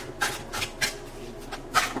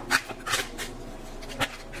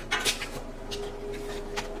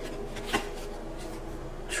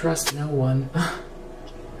 Trust no one.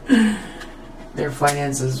 Their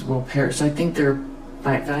finances will perish. So I think their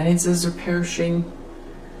finances are perishing.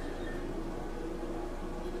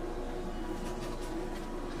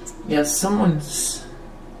 Yes, someone's...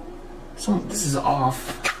 this is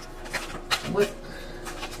off. What?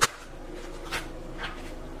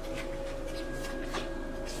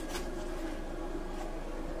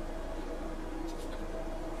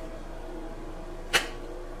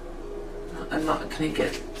 I'm not gonna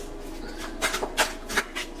get...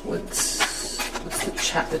 What's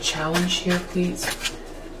the challenge here, please?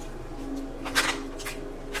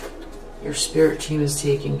 Your spirit team is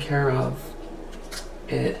taking care of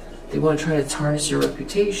it. They want to try to tarnish your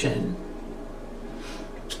reputation.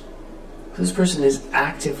 This person is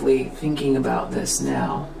actively thinking about this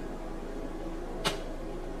now.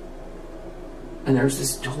 And there's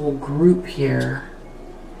this whole group here.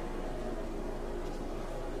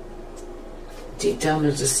 Deep down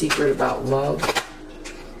there's a secret about love.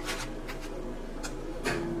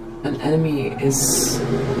 An enemy is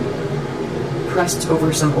pressed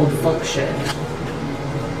over some old fuck shit.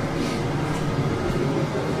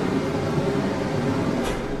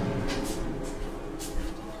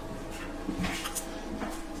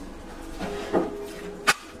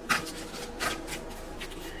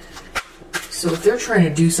 So if they're trying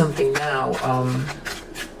to do something now,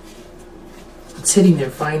 it's hitting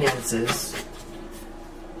their finances.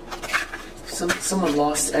 Someone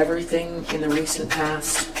lost everything in the recent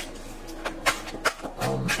past,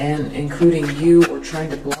 and including you, or trying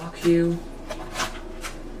to block you,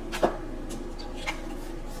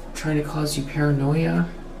 trying to cause you paranoia.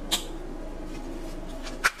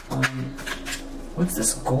 What's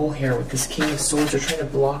this goal here with this King of Swords? They're trying to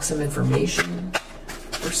block some information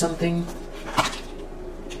or something.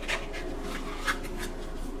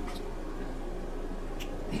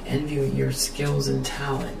 They envy your skills and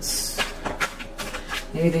talents.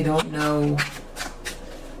 Maybe they don't know.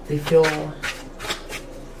 They feel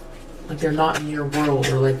like they're not in your world,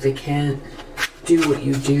 or like they can't do what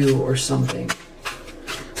you do or something.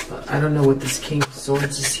 But I don't know what this King of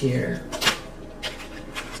Swords is here.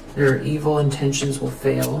 Their evil intentions will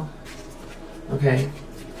fail. Okay.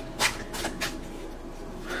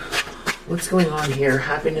 What's going on here?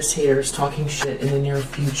 Happiness haters talking shit in the near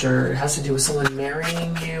future. It has to do with someone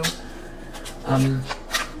marrying you.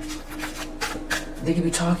 They could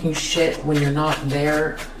be talking shit when you're not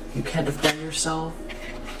there. You can't defend yourself.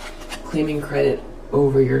 Claiming credit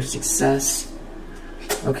over your success.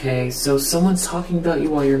 Okay, so someone's talking about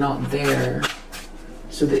you while you're not there.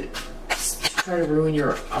 So they try to ruin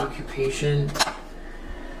your occupation.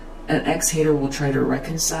 An ex-hater will try to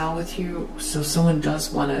reconcile with you. So someone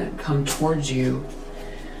does want to come towards you.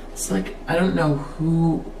 It's like, I don't know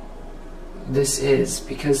who this is,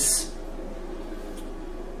 because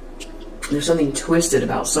there's something twisted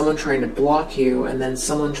about someone trying to block you and then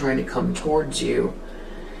someone trying to come towards you.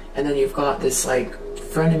 And then you've got this like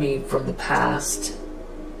frenemy from the past.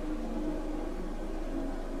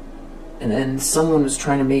 And then someone was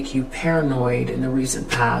trying to make you paranoid in the recent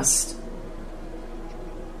past.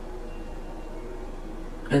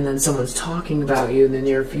 And then someone's talking about you in the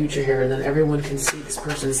near future here, and then everyone can see this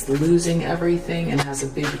person's losing everything and has a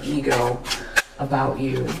big ego about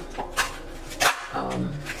you.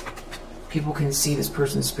 People can see this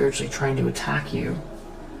person spiritually trying to attack you.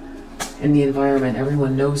 In the environment,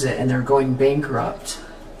 everyone knows it, and they're going bankrupt.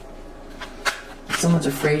 Someone's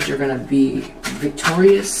afraid you're going to be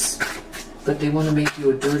victorious, but they want to make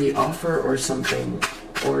you a dirty offer or something.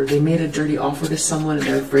 Or they made a dirty offer to someone and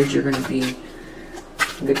they're afraid you're going to be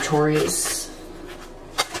victorious.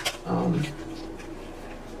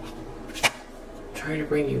 Trying to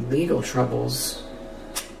bring you legal troubles.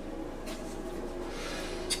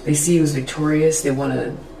 They see you as victorious. They want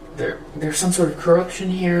to... There's some sort of corruption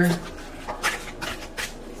here,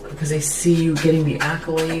 because they see you getting the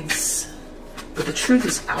accolades. But the truth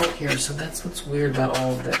is out here, so that's what's weird about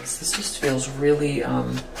all of this. This just feels really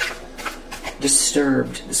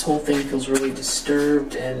disturbed. This whole thing feels really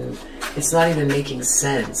disturbed, and it's not even making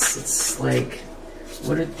sense. It's like,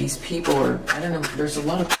 what are these people, or I don't know, there's a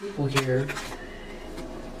lot of people here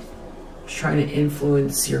trying to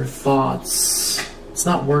influence your thoughts. It's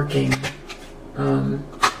not working.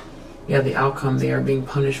 Yeah, the outcome, they are being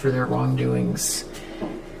punished for their wrongdoings.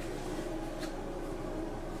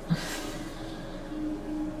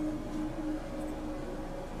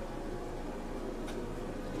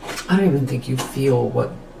 I don't even think you feel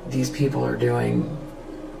what these people are doing.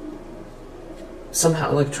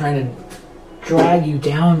 Somehow, like, trying to drag you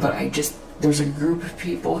down, but there's a group of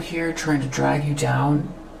people here trying to drag you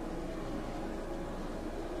down.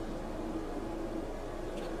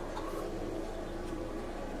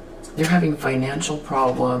 They're having financial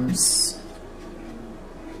problems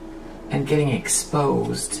and getting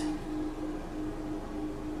exposed.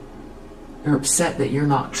 They're upset that you're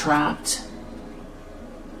not trapped.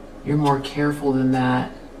 You're more careful than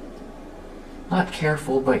that. Not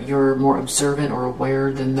careful, but you're more observant or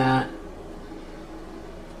aware than that.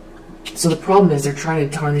 So the problem is they're trying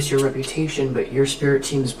to tarnish your reputation, but your spirit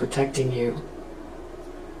team is protecting you.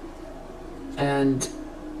 And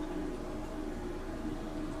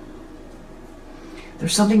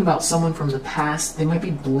there's something about someone from the past. They might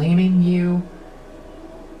be blaming you.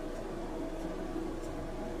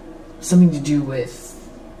 Something to do with,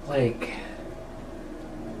 like,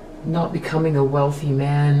 not becoming a wealthy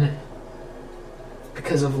man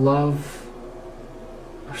because of love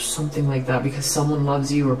or something like that, because someone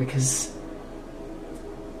loves you, or because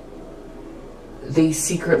they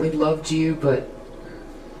secretly loved you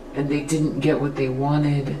and they didn't get what they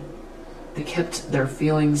wanted. They kept their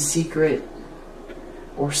feelings secret,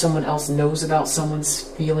 or someone else knows about someone's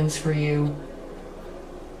feelings for you.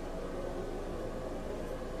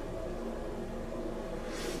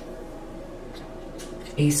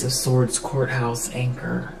 Ace of Swords, Courthouse,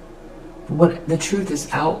 Anchor. What the truth is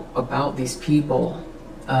out about these people.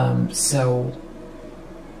 So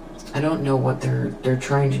I don't know what they're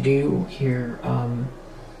trying to do here.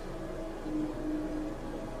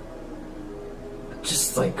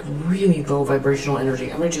 Just like really low vibrational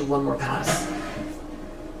energy. I'm gonna do one more pass.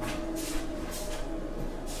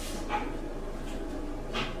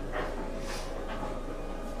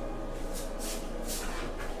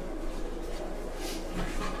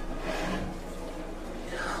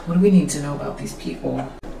 What do we need to know about these people?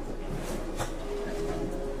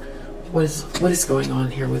 What is going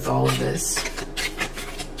on here with all of this?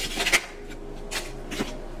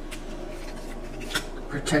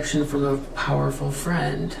 Protection from a powerful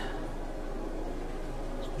friend.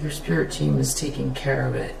 Your spirit team is taking care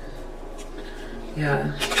of it.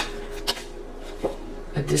 Yeah.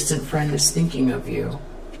 A distant friend is thinking of you.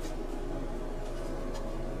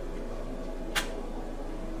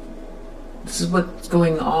 This is what's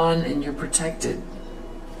going on, and you're protected.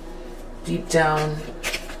 Deep down,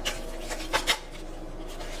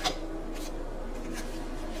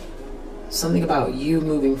 something about you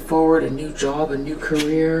moving forward, a new job, a new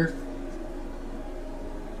career.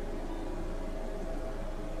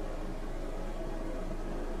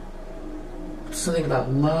 Something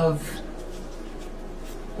about love.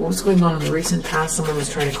 What was going on in the recent past? Someone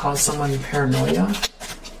was trying to cause someone paranoia.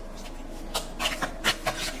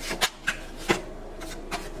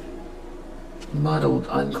 Muddled,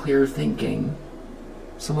 unclear thinking.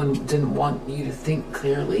 Someone didn't want you to think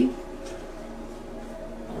clearly.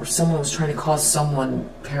 Or someone was trying to cause someone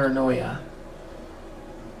paranoia.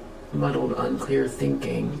 Muddled, unclear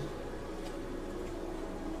thinking.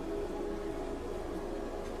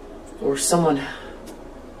 Or someone...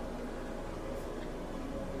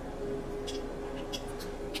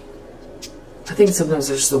 I think sometimes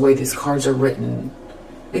it's just the way these cards are written.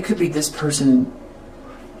 It could be this person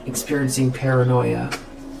experiencing paranoia,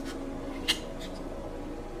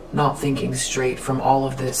 not thinking straight from all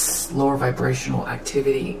of this lower vibrational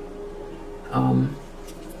activity.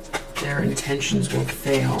 Their intentions will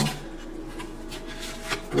fail.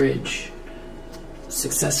 Bridge.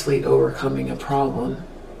 Successfully overcoming a problem.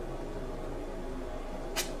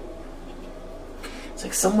 It's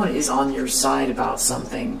like someone is on your side about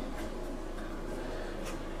something.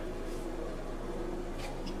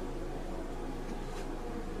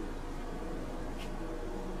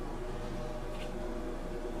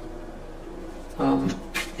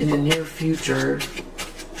 In the near future,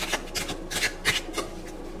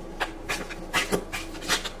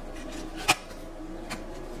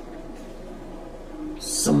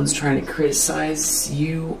 someone's trying to criticize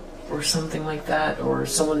you or something like that, or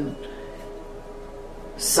someone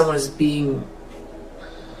is being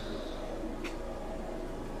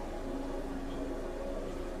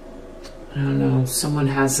I don't know, someone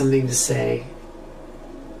has something to say.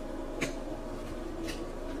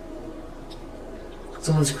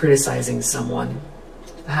 Someone's criticizing someone.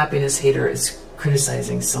 The happiness hater is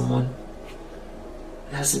criticizing someone.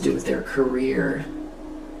 It has to do with their career.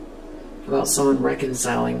 About someone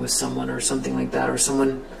reconciling with someone or something like that. Or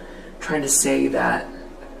someone trying to say that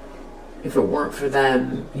if it weren't for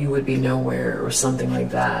them, you would be nowhere or something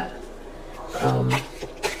like that.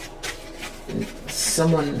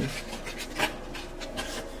 Someone...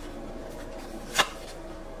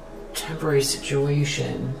 temporary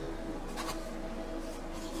situation.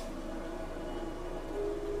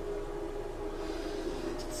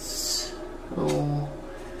 So,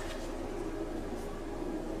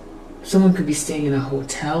 someone could be staying in a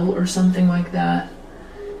hotel or something like that.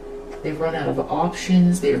 They've run out of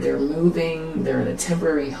options. They're moving. They're in a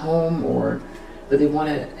temporary home, but they want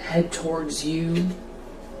to head towards you.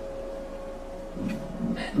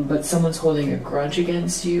 But someone's holding a grudge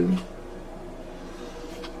against you.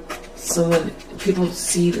 People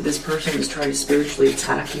see that this person is trying to spiritually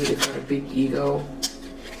attack you. They've got a big ego.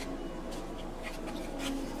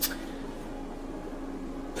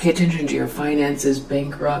 Pay attention to your finances.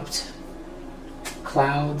 Bankrupt.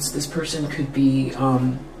 Clouds. This person could be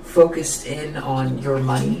focused in on your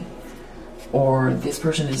money, or this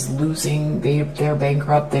person is losing. They're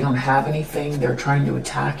bankrupt. They don't have anything. They're trying to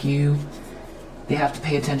attack you. They have to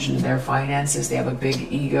pay attention to their finances. They have a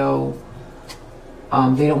big ego.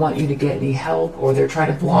 They don't want you to get any help, or they're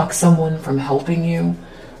trying to block someone from helping you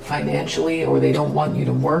financially, or they don't want you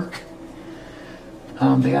to work.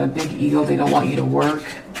 They got a big ego. They don't want you to work,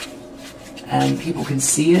 and people can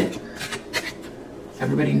see it.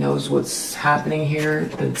 Everybody knows what's happening here.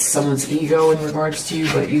 That's someone's ego in regards to you,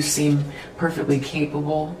 but you seem perfectly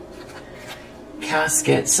capable.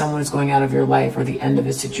 Casket. Someone is going out of your life, or the end of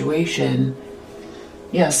a situation.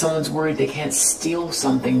 Yeah, someone's worried they can't steal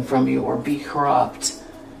something from you or be corrupt.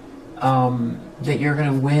 That you're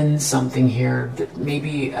going to win something here. That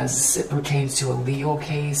maybe as it pertains to a legal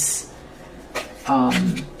case. But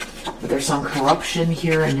there's some corruption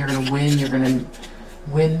here and you're going to win. You're going to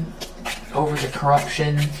win over the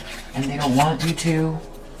corruption and they don't want you to.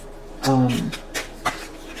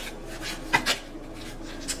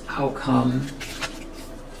 How come?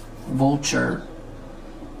 Vulture.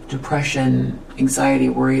 Depression, anxiety,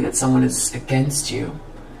 worry that someone is against you.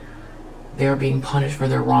 They're being punished for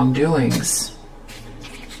their wrongdoings.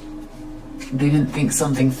 They didn't think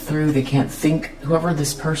something through. They can't think. Whoever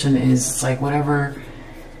this person is, it's like whatever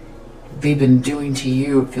they've been doing to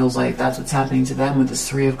you, it feels like that's what's happening to them with this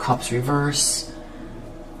Three of Cups reverse.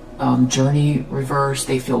 Journey reverse.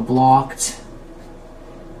 They feel blocked.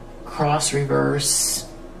 Cross reverse.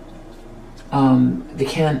 They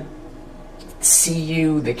can't see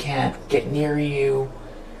you, they can't get near you.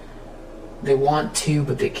 They want to,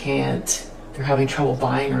 but they can't. They're having trouble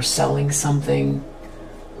buying or selling something.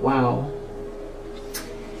 Wow.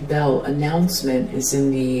 Bell. Announcement is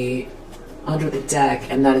in the under the deck,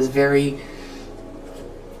 and that is very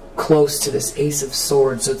close to this Ace of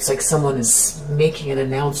Swords. So it's like someone is making an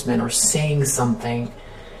announcement or saying something.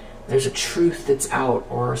 There's a truth that's out,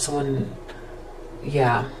 or someone,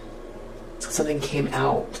 yeah. Something came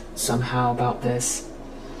out somehow about this.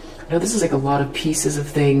 I know this is like a lot of pieces of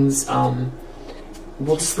things.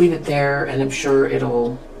 We'll just leave it there, and I'm sure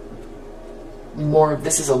it'll more.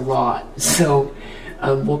 This is a lot, so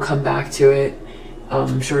we'll come back to it.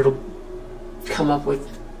 I'm sure it'll come up with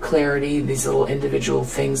clarity. These little individual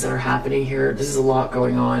things that are happening here. This is a lot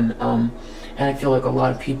going on, and I feel like a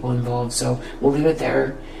lot of people involved. So we'll leave it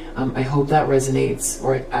there. I hope that resonates,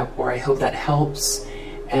 or I hope that helps.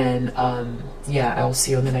 And yeah, I will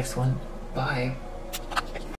see you on the next one. Bye.